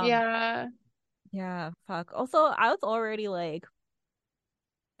 Um, Yeah. yeah, fuck. Also, I was already like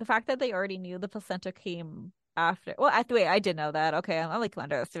the fact that they already knew the placenta came after. Well, wait, I did know that. Okay, I'm like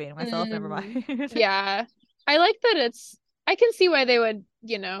underestimating myself. Never Mm. mind. Yeah. I like that I can see why they would,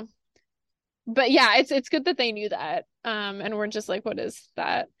 but yeah, it's good that they knew that. And we're just like, what is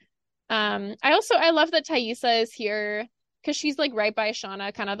that? I love that Thaisa is here because she's like right by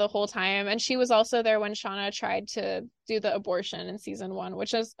Shauna kind of the whole time. And she was also there when Shauna tried to do the abortion in season one,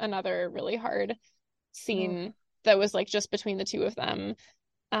 which is another really hard Oof. scene that was like just between the two of them.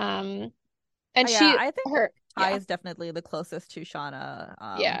 Um, and Yeah, I think Ty yeah, is definitely the closest to Shauna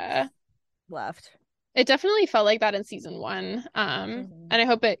yeah. left. It definitely felt like that in season one. Mhm. And I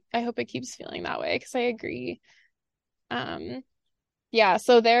hope it keeps feeling that way because I agree. Um, yeah,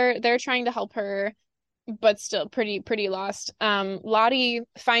 so they're trying to help her, but still pretty lost. Lottie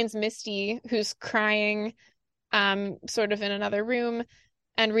finds Misty, who's crying, sort of in another room,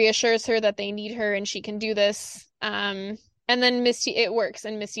 and reassures her that they need her and she can do this. And then it works,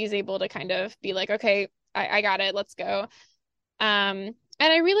 and Misty is able to kind of be like, okay, I got it, let's go. And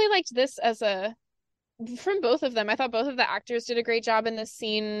I really liked this from both of them. I thought both of the actors did a great job in this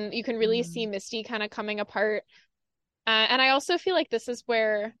scene. You can really see Mhm. Misty kind of coming apart. And I also feel like this is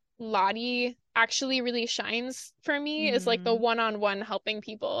where Lottie actually really shines for me, is like the Mhm. one-on-one helping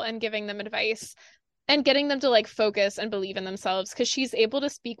people and giving them advice and getting them to like focus and believe in themselves because she's able to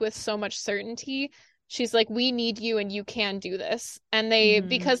speak with so much certainty. She's like, we need you and you can do this. And Mhm.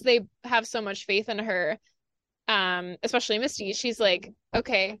 because they have so much faith in her, especially Misty, she's like,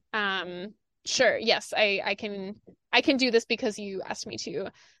 okay, sure, yes, I can do this because you asked me to.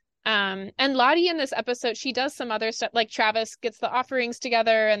 And Lottie in this episode, she does some other stuff, like Travis gets the offerings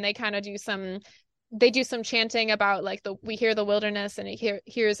together and they kind of do some chanting about like we hear the wilderness and it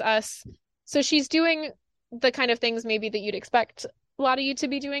hears us. So she's doing the kind of things maybe that you'd expect Lottie to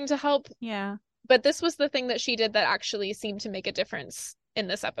be doing to help. Yeah. But this was the thing that she did that actually seemed to make a difference in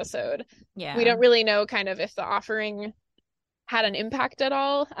this episode. We Yeah. don't really know kind of if the offering had an impact at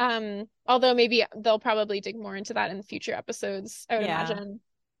all. Although maybe they'll probably dig more into that in future episodes, I would Yeah. imagine.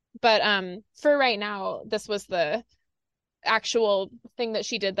 But for right now, this was the actual thing that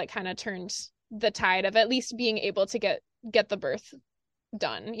she did that kind of turned the tide of at least being able to get the birth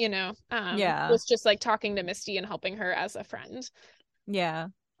done, you know. Yeah. Was just like talking to Misty and helping her as a friend. Yeah.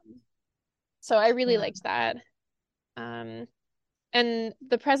 So I really Yeah. liked that. Um, and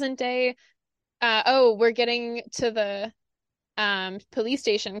the present day, we're getting to the police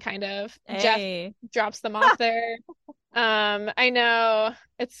station kind of. Jeff Hey. drops them off there. I know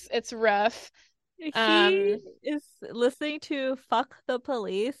it's rough. He Um, is listening to Fuck the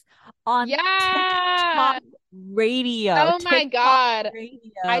Police on yeah. TikTok radio. Oh my TikTok God.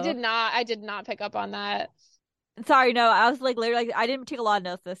 radio. I did not pick up on that. Sorry, no, I was like literally like I didn't take a lot of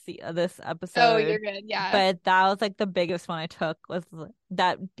notes this Oh, you're episode, good. Yeah. but that was like the biggest one I took was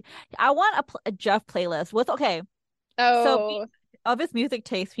that I want a Jeff playlist. What's okay? So Oh, of his music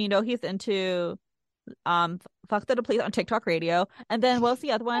taste, you know he's into um Fuck the Police on TikTok radio, and then what was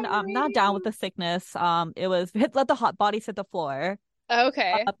the other one? on the Not Down with radio. the Sickness. It was Let the Hot Bodies Hit the Floor.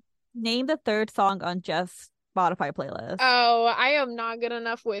 Okay. Uh, Name the third song on Jeff's Spotify playlist. Oh, I am not good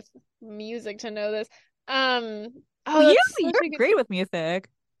enough with music to know this. Um, Well, oh, that's you're such a good. great with music.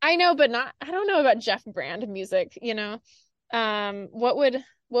 I know, but not. I don't know about Jeff Brand music. You know. What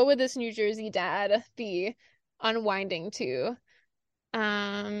would this New Jersey dad be unwinding to?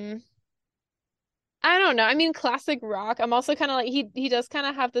 Um, I don't know. I mean, classic rock. I'm also kind of like he does kind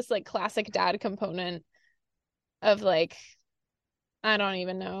of have this like classic dad component of like I don't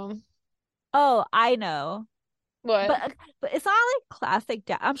even know Oh, I know. what. But it's not like classic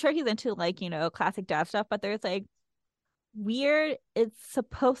dad. I'm sure he's into like, classic dad stuff, but there's like weird it's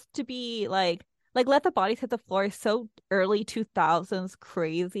supposed to be like Let the Bodies Hit the Floor is so early 2000s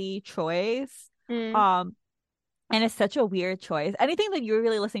crazy choice. Mm. Um and it's such a weird choice. Anything that you were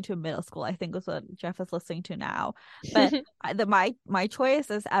really listening to in middle school, I think is what Jeff is listening to now. But my choice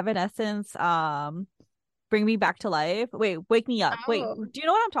is Evanescence, Bring Me Back to Life. Wait, Wake Me Up. Wait, Oh. do you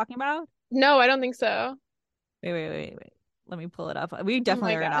know what I'm talking about? No, I don't think so. Wait. Let me pull it up. We Oh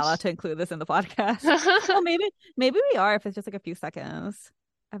definitely my are not allowed gosh. to include this in the podcast. Well, maybe we are if it's just like a few seconds.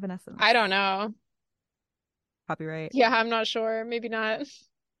 Evanescence. I don't know. Copyright. Yeah, I'm not sure. Maybe not.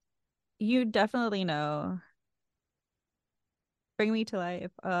 You definitely know. Bring Me to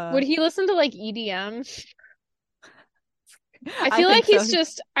Life. Would he listen to like EDM? I think so.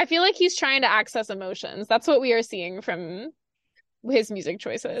 I feel like he's trying to access emotions. That's what we are seeing from his music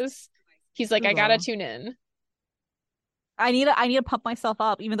choices. He's like, I gotta Google. tune in. I need to pump myself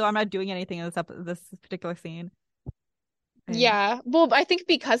up, even though I'm not doing anything in this particular scene. Okay. Yeah. Well, I think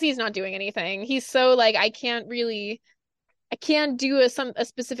because he's not doing anything, he's so like, I can't do a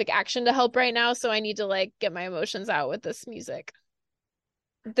specific action to help right now, so I need to like get my emotions out with this music.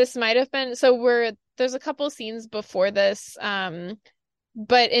 This might have been so there's a couple scenes before this,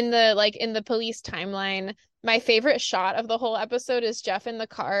 but in the police timeline, my favorite shot of the whole episode is Jeff in the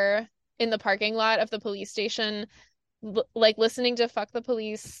car in the parking lot of the police station, like listening to Fuck the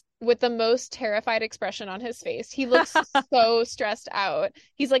Police with the most terrified expression on his face. He looks so stressed out.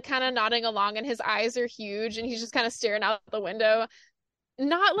 He's like kind of nodding along and his eyes are huge and he's just kind of staring out the window.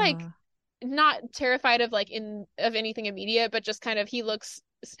 Not like Uh, not terrified of of anything immediate, but just kind of he looks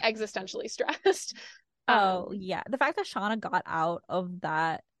existentially stressed. oh yeah, the fact that Shauna got out of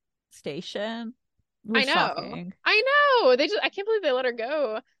that station I was know. shocking. I know. I can't believe they let her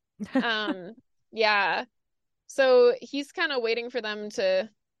go. Um, yeah. So he's kind of waiting for them to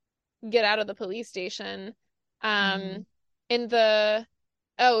get out of the police station. Mhm. Um, in the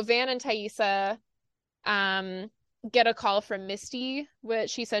oh, Van and Thaisa get a call from Misty, which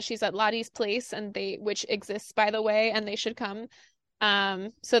she says she's at Lottie's place and which exists by the way, and they should come.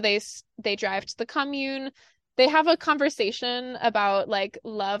 So they drive to the commune. They have a conversation about like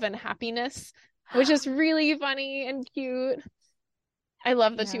love and happiness, which is really funny and cute. I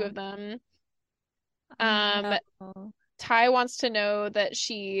love the two Yeah, of them. I Um, know. Ty wants to know that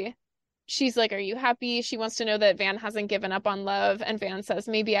she's like, "Are you happy?" She wants to know that Van hasn't given up on love, and Van says,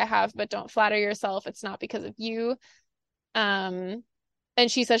 "Maybe I have, but don't flatter yourself. It's not because of you." Um, and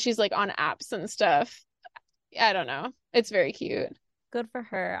she says she's like on apps and stuff. I don't know. It's very cute. Good for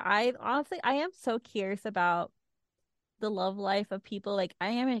her. I honestly, I am so curious about the love life of people. Like I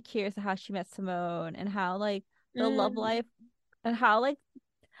am curious how she met Simone and how like the love Mm, life and how like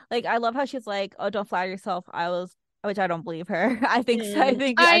I love how she's like, oh, don't flatter yourself. I was, which I don't believe her. I think so.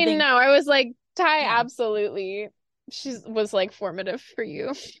 mm. I I think know. I was like, Ty, yeah. absolutely. She was like formative for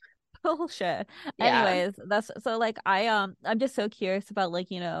you. Bullshit. Yeah. Anyways, that's so like I'm just so curious about like,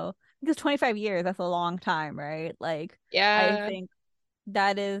 because 25 years, that's a long time, right? Like I Yeah. think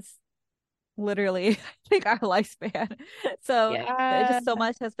that is literally I think our lifespan. So there's Yeah. just so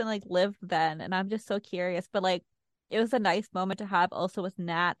much has been like lived then, and I'm just so curious. But like it was a nice moment to have also with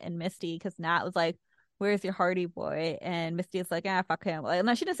Nat and Misty, because Nat was like, "Where's your Hardy boy?" And Misty is like, "Ah, fuck him." Like,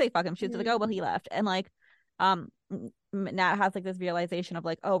 no, she didn't say fuck him. She was like, "Oh, well, Mm, he left." And like, Nat has like this realization of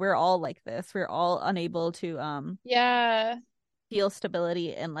like, "Oh, we're all like this. We're all unable to yeah. feel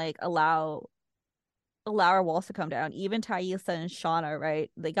stability and like allow our walls to come down." Even Thaisa and Shauna,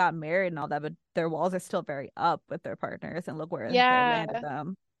 right? They got married and all that, but their walls are still very up with their partners, and look where they landed Yeah.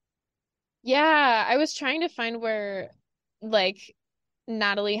 them. Yeah. I was trying to find where like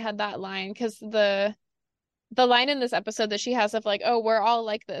Natalie had that line because the line in this episode that she has of like, oh, we're all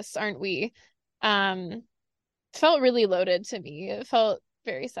like this, aren't we? Um, felt really loaded to me. It felt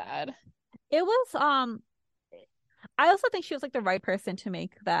very sad. It was I also think she was like the right person to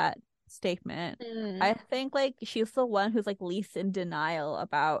make that statement. Mm, I think like she's the one who's like least in denial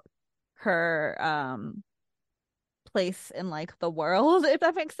about her place in like the world, if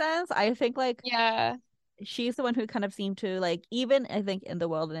that makes sense. I think like yeah. she's the one who kind of seemed to like, even I think in the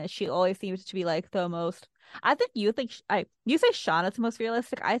wilderness she always seems to be like the most. I think you say Shauna's the most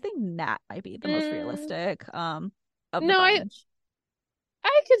realistic. I think Nat might be the most Mm, realistic of the no, bunch.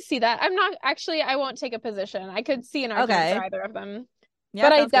 I could see that. I'm not actually, I won't take a position. I could see an argument for Okay, either of them. yeah,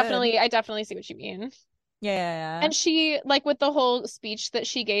 But sounds good. I definitely see what you mean. Yeah, yeah, And she, like with the whole speech that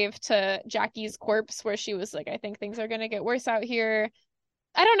she gave to Jackie's corpse, where she was like, I think things are gonna get worse out here.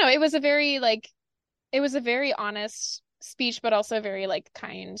 I don't know. It was a very like it was a very honest speech, but also very like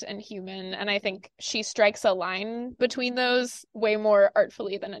kind and human. And I think she strikes a line between those way more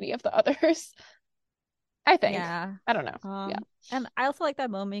artfully than any of the others. I think. yeah. I don't know. Yeah. And I also like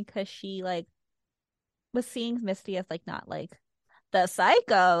that moment because she like was seeing Misty as like not like the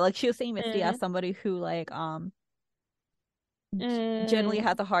psycho. Like she was seeing Misty as Mm. somebody who like generally Mm.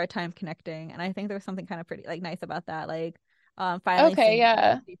 has a hard time connecting. And I think there's something kind of pretty like nice about that. Like finally Okay, seeing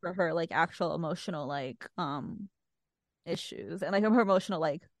yeah. Misty for her like actual emotional like issues and like her emotional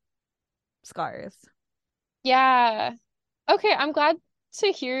like scars. Yeah. Okay, I'm glad to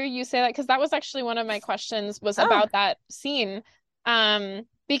hear you say that because that was actually one of my questions was Oh, about that scene.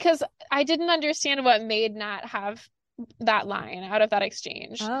 Because I didn't understand what made Nat have that line out of that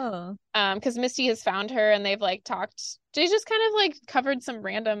exchange. oh, Because Misty has found her and they've like talked. They just kind of like covered some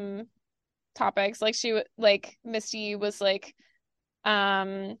random topics. Like like Misty was like,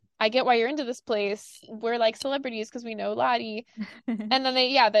 I get why you're into this place. We're like celebrities because we know Lottie. And then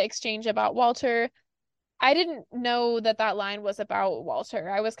yeah, the exchange about Walter. I didn't know that that line was about Walter.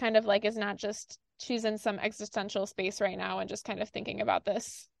 I was kind of like, is not just she's in some existential space right now and just kind of thinking about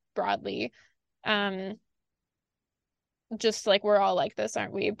this broadly. Um, just like we're all like this,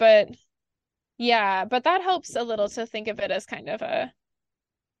 aren't we? But yeah, but that helps a little to think of it as kind of a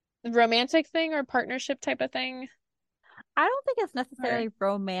romantic thing or partnership type of thing. I don't think it's Or necessarily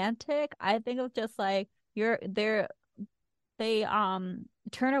romantic. I think it's just like they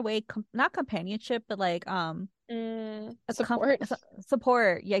turn away not companionship but like a support.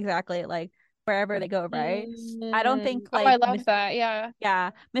 support, yeah, exactly, like wherever they go, right? I don't think Oh, I like love that. Yeah.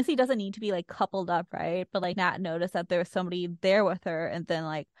 yeah, Missy doesn't need to be like coupled up, right? But like not notice that there's somebody there with her, and then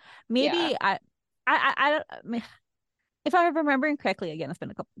like Yeah. maybe I don't if I'm remembering correctly, again, it's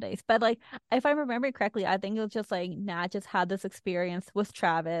been a couple of days, but like if I'm remembering correctly, I think it was just like Nat just had this experience with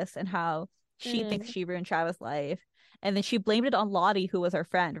Travis and how she thinks Mm, she ruined Travis' life. And then she blamed it on Lottie, who was her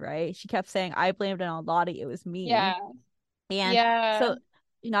friend, right? She kept saying, I blamed it on Lottie, it was me. yeah. And Yeah. so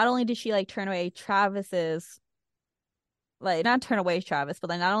not only did she like turn away Travis's like not turn away Travis, but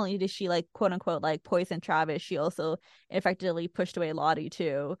like not only did she like quote unquote like poison Travis, she also effectively pushed away Lottie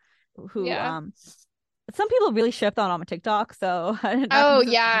too, who Yeah. some people really shipped on TikTok, so not Oh this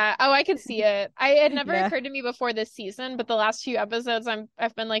is yeah. Oh, I could see it. It never yeah, occurred to me before this season, but the last few episodes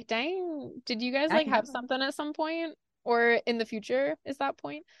I've been like, dang, did you guys I like can. have something at some point? Or in the future is that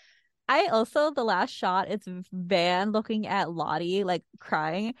point? I also the last shot it's Van looking at Lottie like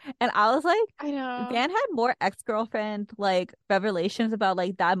crying, and I was like, I know. Van had more ex-girlfriend like revelations about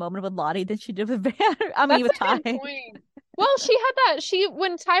like that moment with Lottie than she did with Van. I mean That's with a Ty. good point. Well, she had that. She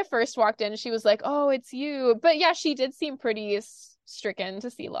when Ty first walked in, she was like, "Oh, it's you." But yeah, she did seem pretty stricken to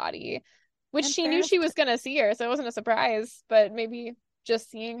see Lottie. which In she knew fairness she to was gonna see her, so it wasn't a surprise, but maybe just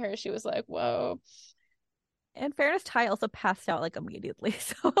seeing her, she was like, whoa. Ty also passed out like immediately.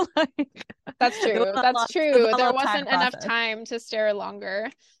 So like That's it was true. not a That's lot, it was true. not a There lot of time to wasn't enough process. time to stare longer.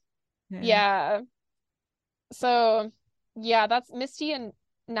 Yeah. Yeah. So, yeah, that's Misty and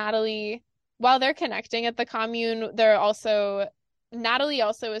Natalie. While they're connecting at the commune, they're also Natalie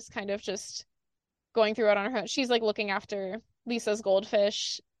also is kind of just going through it on her own. She's like looking after Lisa's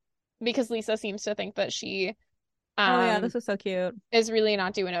goldfish because Lisa seems to think that she Oh yeah, um this was so cute. is really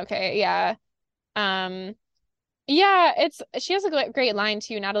not doing okay. Yeah. Um yeah, it's she has a great line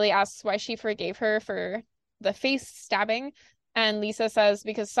too. Natalie asks why she forgave her for the face stabbing, and Lisa says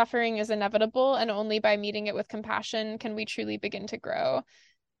because suffering is inevitable and only by meeting it with compassion can we truly begin to grow.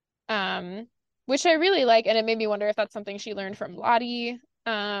 Um which I really like, and it made me wonder if that's something she learned from Lottie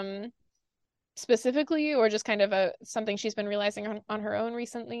specifically, or just kind of a something she's been realizing on her own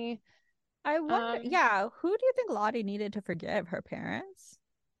recently. I wonder, Um, yeah, who do you think Lottie needed to forgive? Her parents?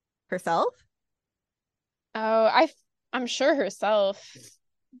 Herself? oh, I'm sure herself.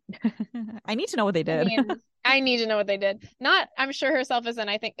 I need to know what they I did. mean, I need to know what they did. Not, I'm sure herself isn't,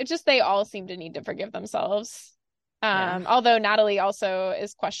 I think. It's just they all seem to need to forgive themselves. Yeah. Although Natalie also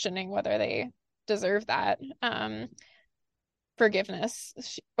is questioning whether they deserve that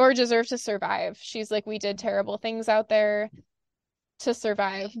forgiveness or deserve to survive. She's like, we did terrible things out there to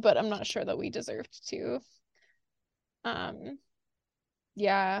survive, but I'm not sure that we deserved to. Um,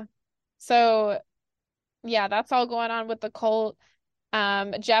 yeah. So yeah, that's all going on with the cult.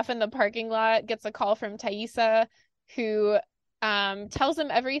 Jeff in the parking lot gets a call from Thaisa, who tells him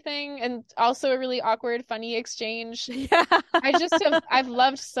everything, and also a really awkward, funny exchange. Yeah. I've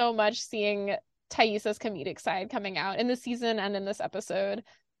loved so much seeing Thaisa's comedic side coming out in this season and in this episode.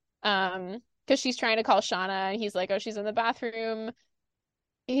 Because she's trying to call Shauna, and he's like, "Oh, she's in the bathroom."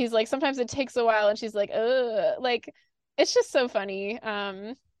 He's like, "Sometimes it takes a while," and she's like, "Ugh," like it's just so funny.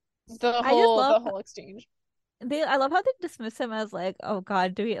 The I just whole love the whole exchange. I love how they dismiss him as like, oh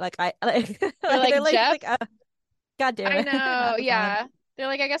God, do we like I like They're like they're like, like Jeff. God damn I it. know, Not this one. yeah. They're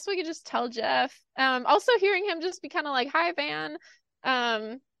like, I guess we could just tell Jeff. Also hearing him just be kind of like, "Hi, Van."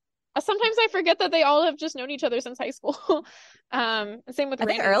 Um, Sometimes I forget that they all have just known each other since high school. Same with I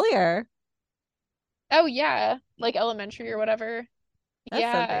think Randy. earlier. Oh yeah, like elementary or whatever. That's so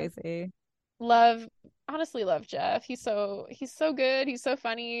Yeah, crazy. love, honestly love Jeff. He's so good. He's so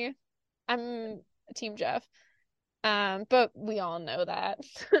funny. I'm Team Jeff. But we all know that.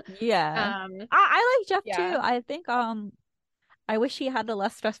 Yeah. Um, I like Jeff too. yeah. I think I wish he had a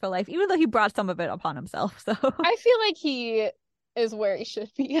less stressful life, even though he brought some of it upon himself. So I feel like he is where he should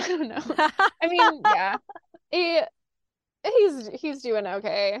be. I don't know. I mean, yeah. He, he's doing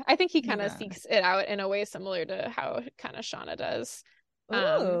okay. I think he kind of yeah. seeks it out in a way similar to how kind of Shauna does.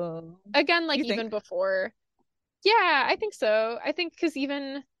 Um, Ooh. Again, like You think? even before. Yeah, I think so. I think because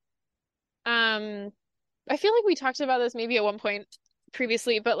even um I feel like we talked about this maybe at one point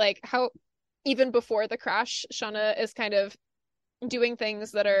previously, but like how even before the crash, Shauna is kind of doing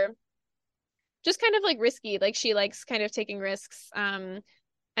things that are just kind of like risky. Like she likes kind of taking risks and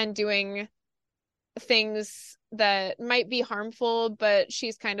doing things that might be harmful, but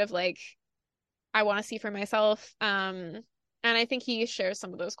she's kind of like, I want to see for myself. And I think he shares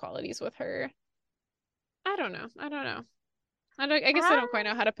some of those qualities with her. I don't know. I don't know. I guess I don't quite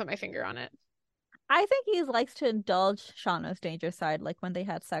know how to put my finger on it. I think he likes to indulge Shauna's danger side, like when they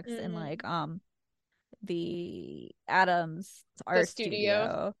had sex in Mm, like the Adams the art studio.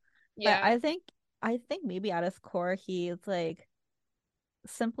 studio. But Yeah. I think maybe at his core he's like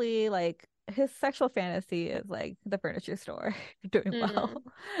simply like his sexual fantasy is like the furniture store doing well.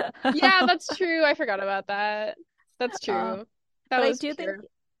 Mm. Yeah, that's true. I forgot about that. That's Uh, true. That but I was do think pure.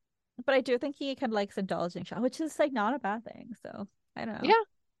 but I do think he can like indulging Shauna, which is like not a bad thing. So I don't know. Yeah,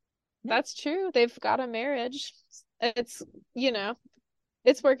 Yeah. that's true. They've got a marriage. It's, you know,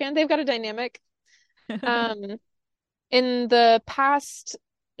 it's working. They've got a dynamic. Um, in the past,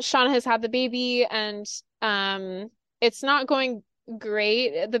 Shauna has had the baby and it's not going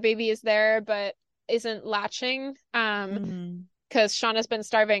great. The baby is there, but isn't latching. Mm. Because Shauna's been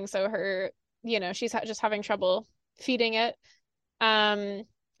starving, so she's just having trouble feeding it. Um,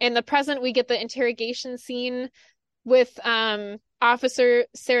 in the present, we get the interrogation scene with Officer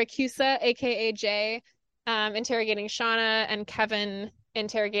Syracuse, aka Jay, interrogating Shauna, and Kevin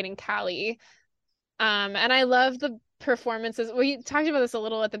interrogating Callie. And I love the performances. We talked about this a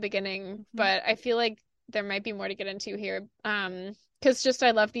little at the beginning, Mhm. but I feel like there might be more to get into here. Because just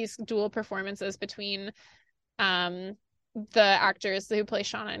I love these dual performances between um the actors who play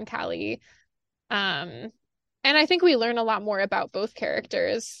Shauna and Callie. Um, and I think we learn a lot more about both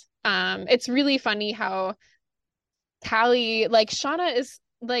characters It's really funny how Callie, like Shauna is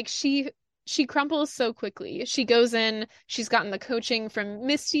like she crumples so quickly. She goes in, she's gotten the coaching from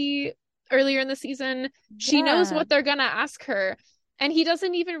Misty earlier in the season. She knows Yeah. what they're gonna ask her. And he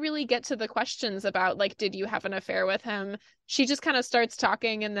doesn't even really get to the questions about like, did you have an affair with him? She just kind of starts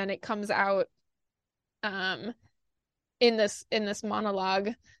talking and then it comes out um in this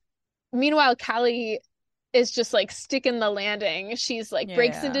monologue. Meanwhile, Callie is just like sticking the landing. She's like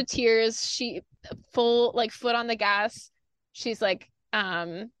breaks Yeah. into tears. She full like foot on the gas. She's like,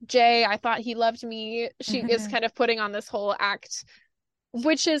 Jay, I thought he loved me. She is kind of putting on this whole act,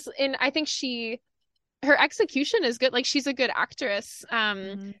 which is in I think her execution is good. Like she's a good actress.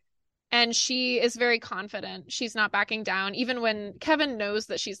 Mhm. And she is very confident. She's not backing down, even when Kevin knows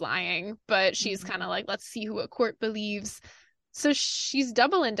that she's lying, but she's kind Mhm. of like, let's see who a court believes. So she's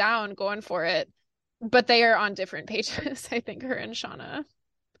doubling down, going for it. But they are on different pages, I think, her and Shauna.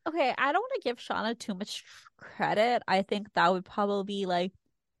 Okay, I don't want to give Shauna too much credit. I think that would probably be like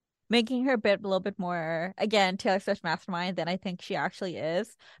making her a little bit more, again, Taylor Swift mastermind than I think she actually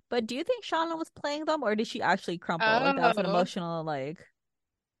is. But do you think Shauna was playing them, or did she actually crumple? Like that was an Oh, emotional, like,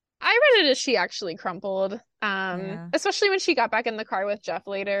 I read it as she actually crumpled. yeah. Especially when she got back in the car with Jeff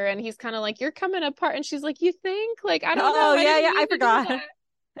later, and he's kind of like, "You're coming apart," and she's like, "You think?" Like, I don't Oh know. I yeah, didn't yeah, I mean to do forgot. that.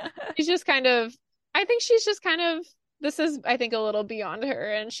 She's just kind of, I think she's just kind of, this is, I think, a little beyond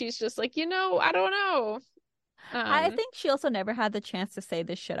her, and she's just like, I don't know. I Um, think she also never had the chance to say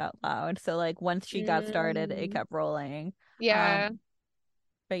this shit out loud. So like once she got started, it mm, kept rolling. yeah, Um,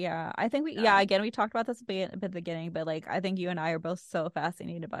 but yeah, I think yeah. again, we talked about this at the beginning, but like I think you and I are both so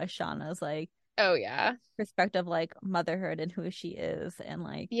fascinated by Shauna's like Oh yeah, perspective, like motherhood and who she is, and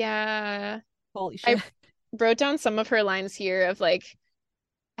like yeah. holy I shit. wrote down some of her lines here of like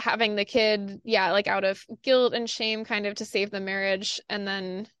having the kid, yeah, like out of guilt and shame, kind of to save the marriage. And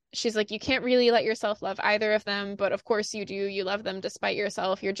then she's like, you can't really let yourself love either of them, but of course you do. You love them despite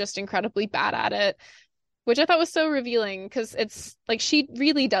yourself. You're just incredibly bad at it, which I thought was so revealing because it's like she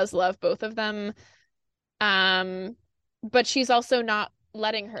really does love both of them. Um, but she's also not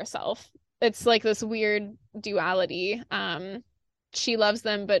letting herself. It's like this weird duality. She loves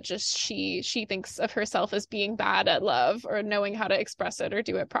them, but just she thinks of herself as being bad at love or knowing how to express it or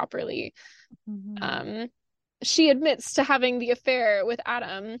do it properly. Mhm. Um, she admits to having the affair with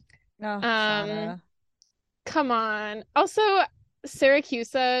Adam. Oh, Um, Shauna. come on. Also,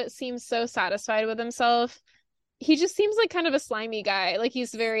 Syracusa seems so satisfied with himself. He just seems like kind of a slimy guy. Like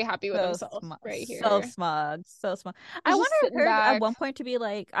he's very happy with So himself smug, right so here. smug, so smug. I He's just wanted sitting her at back. one point to be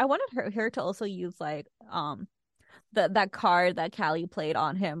like, I wanted her to also use like that card that Callie played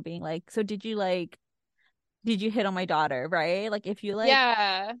on him, being like, so did you hit on my daughter, right? Like if you like,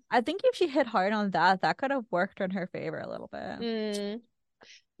 Yeah. I think if she hit hard on that, that could have worked in her favor a little bit. Mm.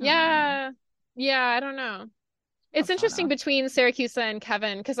 I don't know. Yeah. Yeah, I don't know. Love It's interesting Shauna. between Syracusa and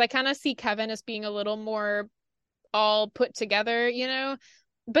Kevin because I kind of see Kevin as being a little more all put together, you know?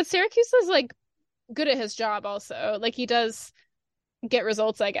 But Syracusa's like good at his job also. Like he does get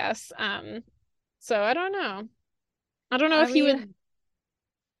results, I guess. So I don't know. I don't know I if he mean, would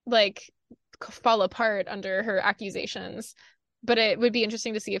like fall apart under her accusations, but it would be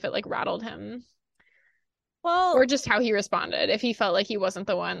interesting to see if it like rattled him or well, just how he responded, if he felt like he wasn't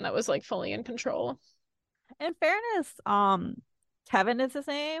the one that was like fully in control. in fairness, Kevin is his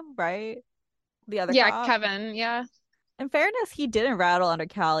name, right? The other Yeah, cop. Kevin, yeah. In fairness, he didn't rattle under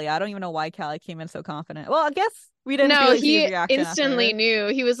Callie. I don't even know why Callie came in so confident. Well, I guess we didn't No, really see his he reaction instantly after. knew.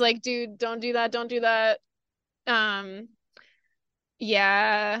 He was like, dude, don't do that, don't do that. Um,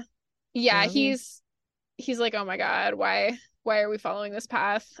 yeah. Yeah, Yeah, we he's like, "Oh my God, why are we following this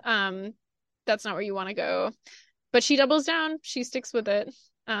path? That's not where you want to go." But she doubles down. She sticks with it.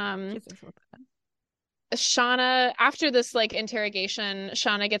 Um, she's with that. Shauna, after this like interrogation,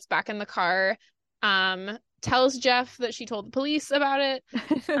 Shauna gets back in the car, tells Jeff that she told the police about it.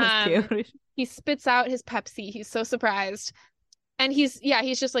 It was Um, cute. he spits out his Pepsi. He's so surprised. And he's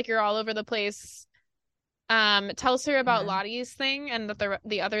just like, you're all over the place. Tells her about Yeah. Lottie's thing and that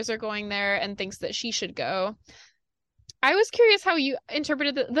the others are going there and thinks that she should go. I was curious how you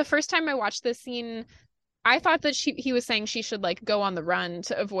interpreted the first time I watched this scene. I thought that he was saying she should like go on the run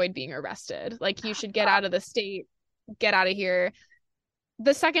to avoid being arrested. Like you should get out of the state, get out of here.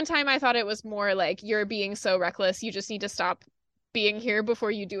 The second time I thought it was more like you're being so reckless, you just need to stop being here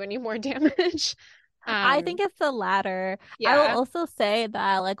before you do any more damage. I think Um, it's the latter. I will yeah. also say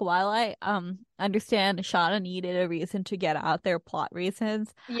that like while I understand Shauna needed a reason to get out there, plot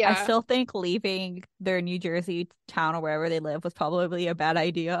reasons, I Yeah. still think leaving their New Jersey town or wherever they live was probably a bad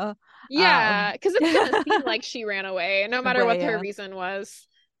idea. Yeah, because it's gonna seem Right, like she ran away, no matter what her yeah. reason was.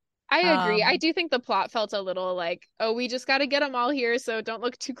 I agree. I Um, do think the plot felt a little like, oh, we just got to get them all here, so don't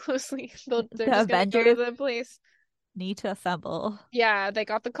look too closely. They're the just gonna go to Avengers the place. need to assemble. Yeah, they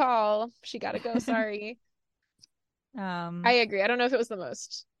got the call. She got to go. Sorry. I Um, agree. I don't know if it was the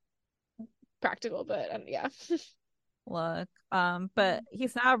most practical, but yeah. look, but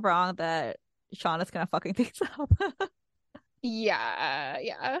he's not wrong that Shauna's gonna fucking things up. Yeah,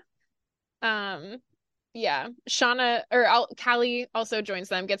 yeah. Um, yeah. Shauna or Callie also joins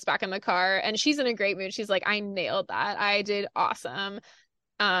them, gets back in the car, and she's in a great mood. She's like, I nailed that. I did awesome.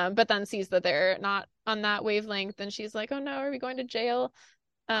 But then sees that they're not on that wavelength, and she's like, oh no, are we going to jail?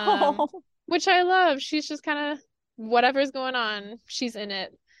 Um, Oh, which I love. She's just kind of whatever's going on, she's in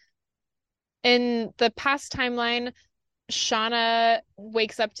it. In the past timeline, Shauna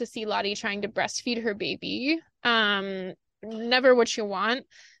wakes up to see Lottie trying to breastfeed her baby. Never what you want.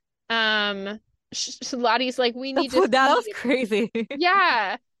 Um, Lottie's like, we need to that was feed. crazy.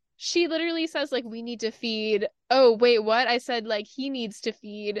 Yeah. She literally says, like, we need to feed. Oh, wait, what? I said, like, he needs to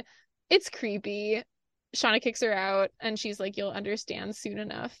feed. It's creepy. Shauna kicks her out, and she's like, you'll understand soon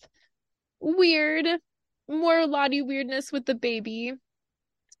enough. Weird. More Lottie weirdness with the baby.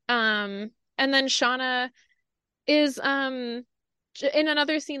 And then Shauna is in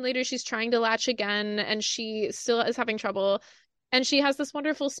another scene later, she's trying to latch again and she still is having trouble. And she has this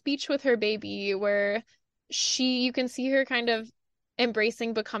wonderful speech with her baby where you can see her kind of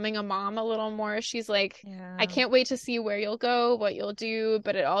embracing becoming a mom a little more. She's like, I Yeah. can't wait to see where you'll go, what you'll do,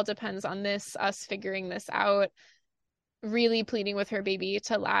 but it all depends on us figuring this out. Really pleading with her baby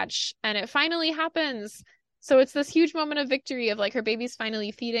to latch. And it finally happens. So it's this huge moment of victory of like her baby's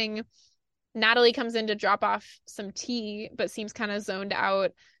finally feeding. Natalie comes in to drop off some tea, but seems kind of zoned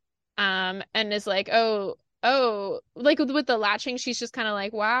out. And is like, oh, like with the latching, she's just kind of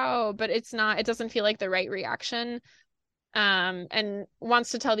like, wow, but it doesn't feel like the right reaction. And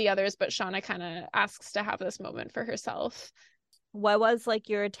wants to tell the others, but Shauna kind of asks to have this moment for herself. What was like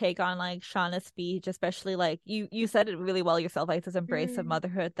your take on like Shauna's speech, especially like you said it really well yourself, like this embrace of Mm,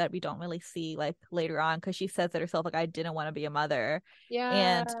 motherhood that we don't really see like later on because she says it herself, like I didn't want to be a mother.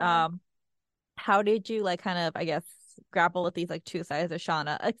 And yeah. how did you like kind of I guess grapple with these like two sides of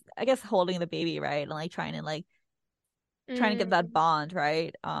Shauna? I guess holding the baby, right? And like trying to get that Mm, bond,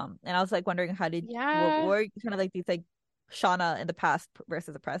 right? And I was like wondering what yeah. were kind of like these like Shauna in the past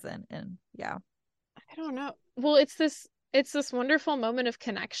versus the present, and yeah. I don't know. Well, it's this wonderful moment of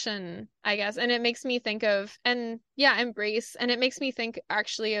connection, I guess. And it makes me think of and yeah, embrace. And it makes me think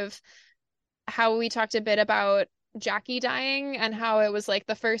actually of how we talked a bit about Jackie dying and how it was like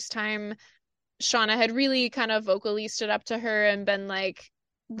the first time Shauna had really kind of vocally stood up to her and been like,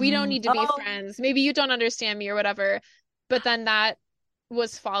 we don't need to be Oh, friends. Maybe you don't understand me or whatever. But then that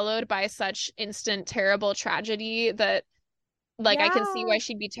was followed by such instant terrible tragedy that like I can see yeah. why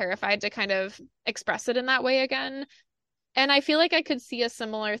she'd be terrified to kind of express it in that way again. And I feel like I could see a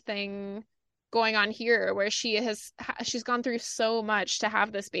similar thing going on here where she's gone through so much to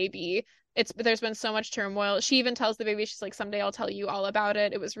have this baby. There's been so much turmoil. She even tells the baby, she's like, someday I'll tell you all about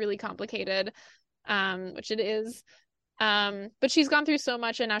it. It was really complicated, which it is. But she's gone through so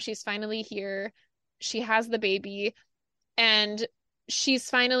much and now she's finally here. She has the baby and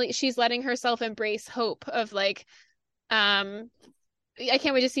she's letting herself embrace hope of like, um, I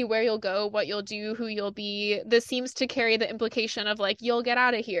can't wait to see where you'll go, what you'll do, who you'll be. This seems to carry the implication of like you'll get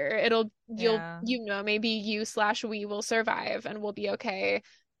out of here. Yeah. Maybe you/we will survive and we'll be okay.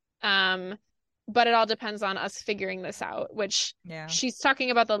 Um, but it all depends on us figuring this out, which Yeah. she's talking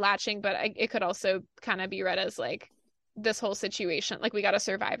about the latching, but it could also kind of be read as like this whole situation, like we got to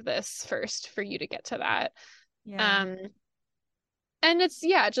survive this first for you to get to that. Yeah. Um, and it's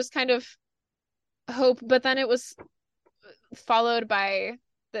yeah, just kind of hope, but then it was followed by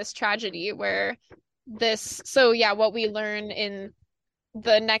this tragedy where so yeah, what we learn in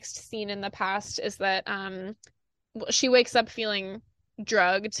the next scene in the past is that she wakes up feeling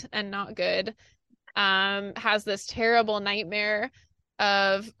drugged and not good, has this terrible nightmare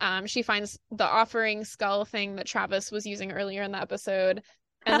of she finds the offering skull thing that Travis was using earlier in the episode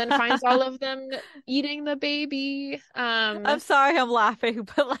and then finds all of them eating the baby. I'm sorry I'm laughing,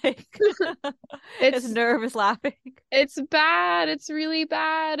 but like it's It's nervous laughing. It's bad. It's really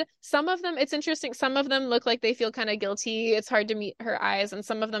bad. Some of them, it's interesting. Some of them look like they feel kind of guilty. It's hard to meet her eyes, and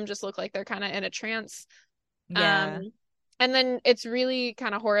some of them just look like they're kind of in a trance. Um, Yeah. and then it's really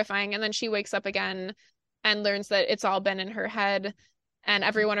kind of horrifying. And then she wakes up again and learns that it's all been in her head, and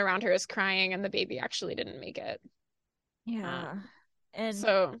everyone around her is crying, and the baby actually didn't make it. Yeah. Um, And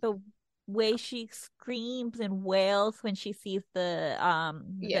so the way she screams and wails when she sees yeah.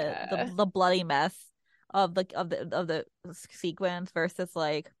 the bloody mess of the sequence versus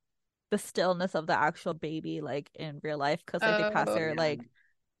like the stillness of the actual baby like in real life, because like they pass Oh, her yeah. like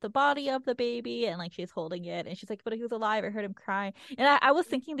the body of the baby and like she's holding it and she's like, but he was alive, I heard him crying. And I was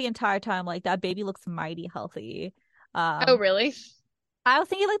thinking the entire time like that baby looks mighty healthy. Oh, um really? I was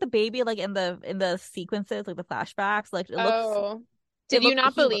thinking like the baby like in the sequences, like the flashbacks, like Oh. it Did you looked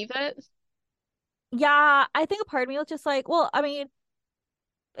not believe it? yeah, I think a part of me was just like, well, I mean,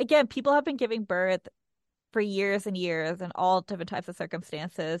 again, people have been giving birth for years and years in all different types of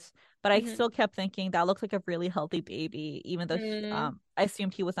circumstances, but I Hmm. still kept thinking that looks like a really healthy baby, even though Mm, I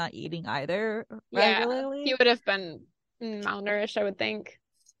assumed he was not eating either yeah. He regularly. would have been malnourished, I would think.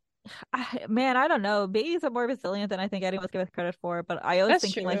 Man, I don't know. Babies are more resilient than I think anyone's given credit for, but I was That's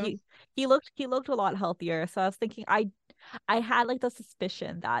thinking like true. he looked a lot healthier. So I was thinking I had like the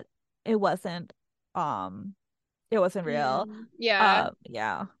suspicion that it wasn't um it wasn't real. Yeah.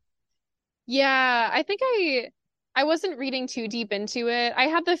 Yeah. Yeah, I think I wasn't reading too deep into it. I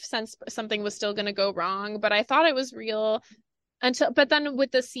had the sense something was still going to go wrong, but I thought it was real until but then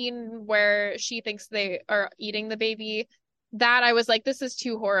with the scene where she thinks they are eating the baby, that I was like this is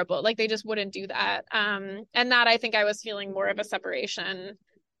too horrible. Like they just wouldn't do that. And that I think I was feeling more of a separation.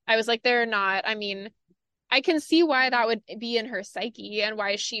 I was like they're not. I mean, I can see why that would be in her psyche and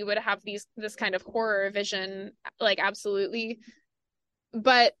why she would have this kind of horror vision, like absolutely.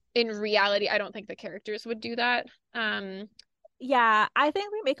 But in reality, I don't think the characters would do that. Yeah, I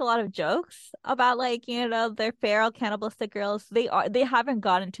think we make a lot of jokes about like, they're feral cannibalistic girls. They haven't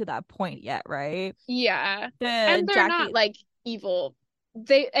gotten to that point yet, right? Yeah. The And they're not Jackie, like evil.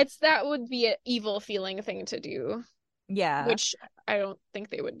 It's that would be an evil feeling thing to do, yeah. which I don't think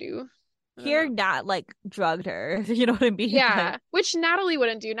they would do. I don't Here know. not like drugged her, you know what I mean? Like Yeah, which Natalie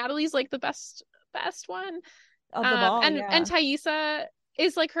wouldn't do. Natalie's like the best one. of them all, And yeah. Thaisa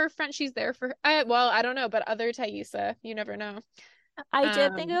is like her friend. She's there for well, I don't know, but other Thaisa, you never know. I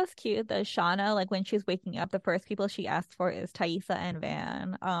did think it Um, was cute that Shauna, like when she's waking up, the first people she asks for is Thaisa and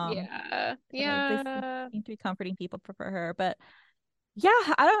Van. yeah. Like they Yeah. seem to be comforting people for her, but yeah,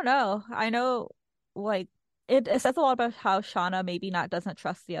 I don't know. I know, like it says a lot about how Shauna maybe not doesn't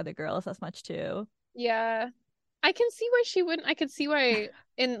trust the other girls as much too. Yeah. I can see why she wouldn't. I could see why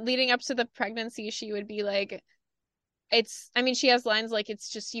in leading up to the pregnancy she would be like I mean she has lines like it's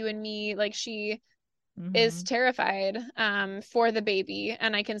just you and me, like she is Hmm. terrified for the baby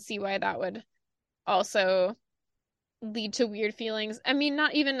and I can see why that would also lead to weird feelings. I mean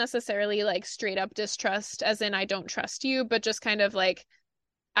not even necessarily like straight up distrust as in I don't trust you, but just kind of like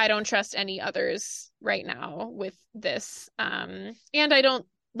I don't trust any others right now with this. And I don't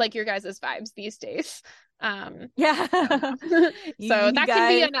like your guys' vibes these days. I don't Yeah. know. So You that can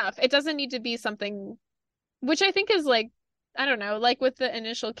be guys, enough. It doesn't need to be something, which I think is like, I don't know, like with the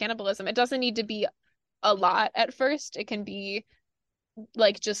initial cannibalism, it doesn't need to be a lot at first. It can be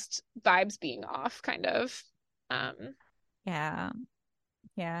like just vibes being off, kind of. Um, yeah.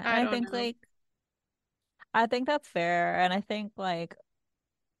 Yeah. And I don't know. I think that's fair. And I think like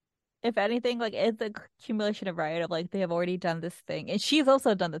if anything, like it's a accumulation of right of like they have already done this thing. And she's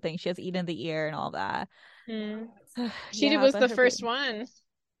also done the thing. She has eaten the ear and all that. Hmm. Yeah, Was but the her first baby. one.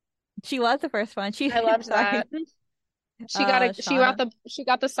 She was the first one. She I loved sorry. that. Shauna. She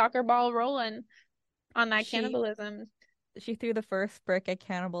got the soccer ball rolling on that She cannibalism. she threw the first brick at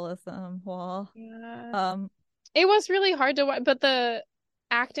cannibalism wall. Yeah. Um, It was really hard to watch, but the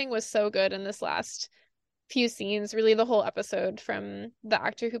acting was so good in this last few scenes, really the whole episode from the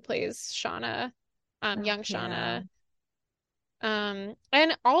actor who plays Shauna, young yeah. Shauna.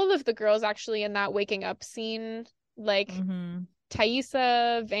 And all of the girls actually in that waking up scene, like Hmm.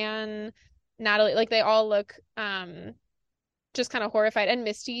 Thaisa, Van, Natalie, like they all look just kind of horrified. And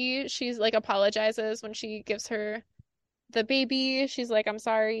Misty, she's like apologizes when she gives her the baby. She's like, I'm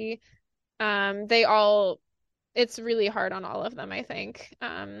sorry. They all it's really hard on all of them, I think.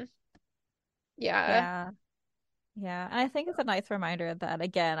 Yeah. Yeah. Yeah. And I think it's a nice reminder that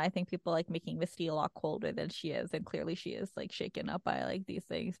again, I think people like making Misty a lot colder than she is, and clearly she is like shaken up by like these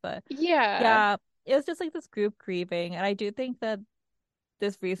things. But Yeah. yeah, it was just like this group grieving. And I do think that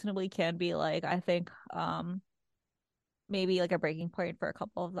this reasonably can be like, I think, maybe like a breaking point for a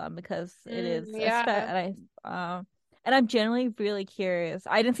couple of them because it is a Yeah. and I'm genuinely really curious.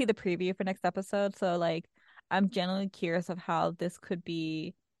 I didn't see the preview for next episode, so like I'm genuinely curious of how this could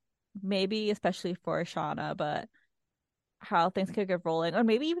be, maybe especially for Shauna, but how things could get rolling, or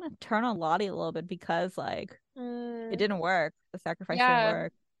maybe even turn on Lottie a little bit because like it Mm, didn't work. The sacrifice didn't yeah.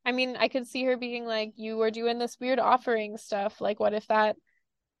 work. I mean, I could see her being like, you were doing this weird offering stuff. Like, what if that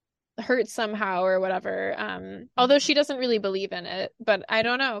hurts somehow or whatever? Although she doesn't really believe in it, but I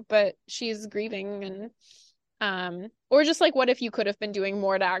don't know. But she's grieving and Or just like, what if you could have been doing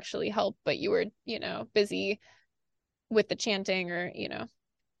more to actually help, but you were, busy with the chanting or, Oh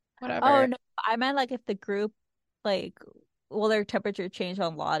whatever. no, I meant like if the group like will their temperature change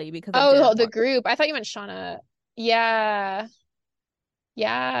on Lottie because it Oh, didn't the work. group. I thought you meant Shauna. Yeah.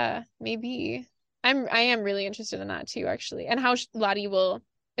 Yeah, maybe. I am really interested in that too, actually. And how Lottie will,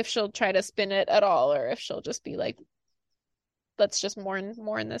 if she'll try to spin it at all, or if she'll just be like, let's just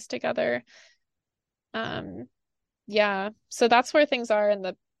mourn this together. Um, yeah. So that's where things are in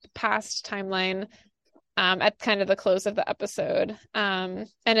the past timeline, at kind of the close of the episode. And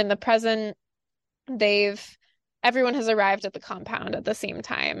in the present, they've everyone has arrived at the compound at the same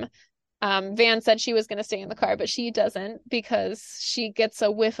time. Van said she was going to stay in the car, but she doesn't because she gets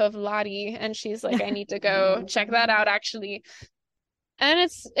a whiff of Lottie and she's like, I need to go check that out actually. And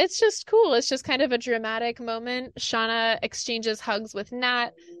it's just cool. It's just kind of a dramatic moment. Shauna exchanges hugs with Nat.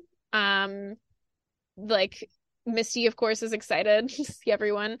 Um, like Misty, of course, is excited to see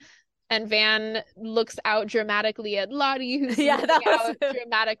everyone. And Van looks out dramatically at Lottie, who's Yeah, looking that was out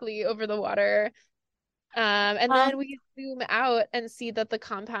dramatically over the water. And um then we zoom out and see that the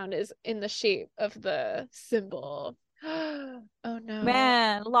compound is in the shape of the symbol. Oh no.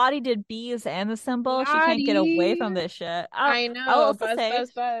 man, Lottie did bees and the symbol. She can't get away Lottie. from this shit. I I'll know. also Buzz, say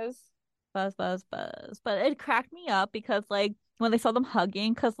buzz, buzz. buzz, buzz, buzz. But it cracked me up because like when they saw them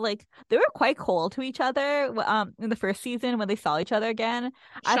hugging, because like they were quite cold to each other in the first season when they saw each other again.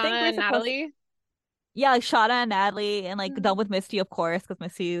 I think Shauna we're and supposed Natalie. yeah, like Shauna and Natalie and like Mm. done with Misty, of course, because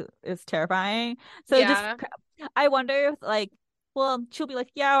Misty is terrifying. So just Yeah. I wonder if like well, she'll be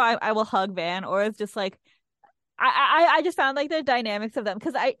like, yeah, I will hug Van, or it's just like I just found like the dynamics of them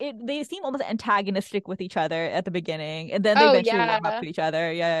because they seem almost antagonistic with each other at the beginning, and then they Oh eventually warm up yeah. to each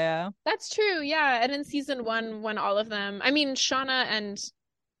other. Yeah, That's true. Yeah. And in season one, when all of them, I mean, Shauna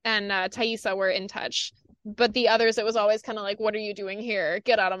and Thaisa were in touch, but the others, it was always kind of like, what are you doing here?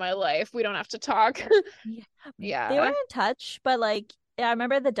 Get out of my life. We don't have to talk. yeah. They were Yeah. in touch, but like yeah, I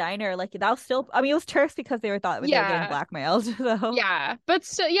remember the diner. Like that was still. I mean, it was terse because they were thought they were getting Yeah. blackmailed. So Yeah. But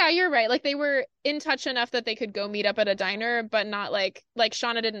still, yeah, you're right. Like they were in touch enough that they could go meet up at a diner, but not like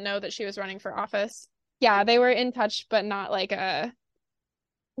Shauna didn't know that she was running for office. Yeah, they were in touch, but not like they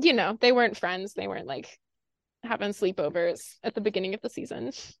weren't friends. They weren't like having sleepovers at the beginning of the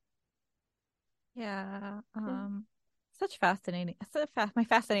season. yeah, such fascinating, my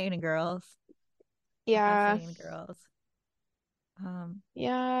fascinating girls, my Yeah. fascinating girls.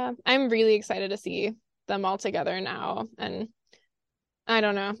 Yeah. I'm really excited to see them all together now. And I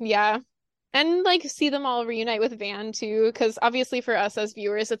don't know. Yeah. And like see them all reunite with Van too, because obviously for us as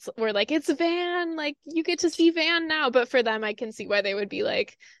viewers, we're like, it's Van, like you get to see Van now. But for them, I can see why they would be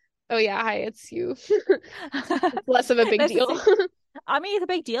like, oh yeah, hi, it's you. It's less of a big Nice to deal. see. I mean, it's a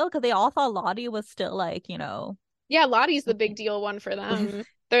big deal because they all thought Lottie was still like, Yeah, Lottie's the big deal one for them.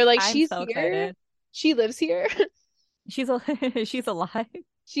 They're like, I'm she's so here, excited. she lives here, She's she's alive.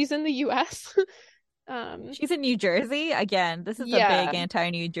 she's in the US. Um, She's in New Jersey again. This is a big yeah,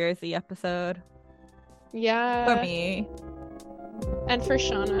 anti-New Jersey episode for yeah. me. And for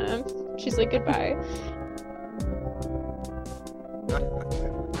Shauna, she's like, goodbye.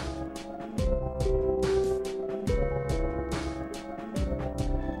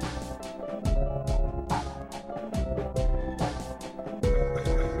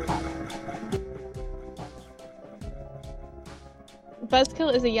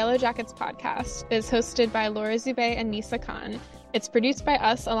 Buzzkill is a Yellow Jackets podcast. It's hosted by Laura Zubay and Nisa Khan. It's produced by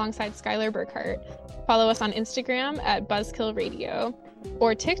us alongside Skylar Burkhart. Follow us on Instagram at Buzzkill Radio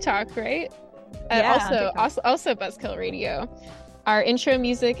or TikTok, right? Yeah, Also Buzzkill Radio. Our intro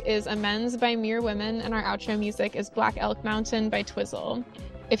music is Amends by Mere Women, and our outro music is Black Elk Mountain by Twizzle.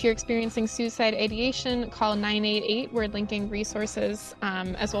 If you're experiencing suicide ideation, call 988. We're linking resources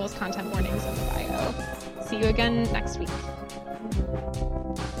as well as content warnings in the bio. See you again next week.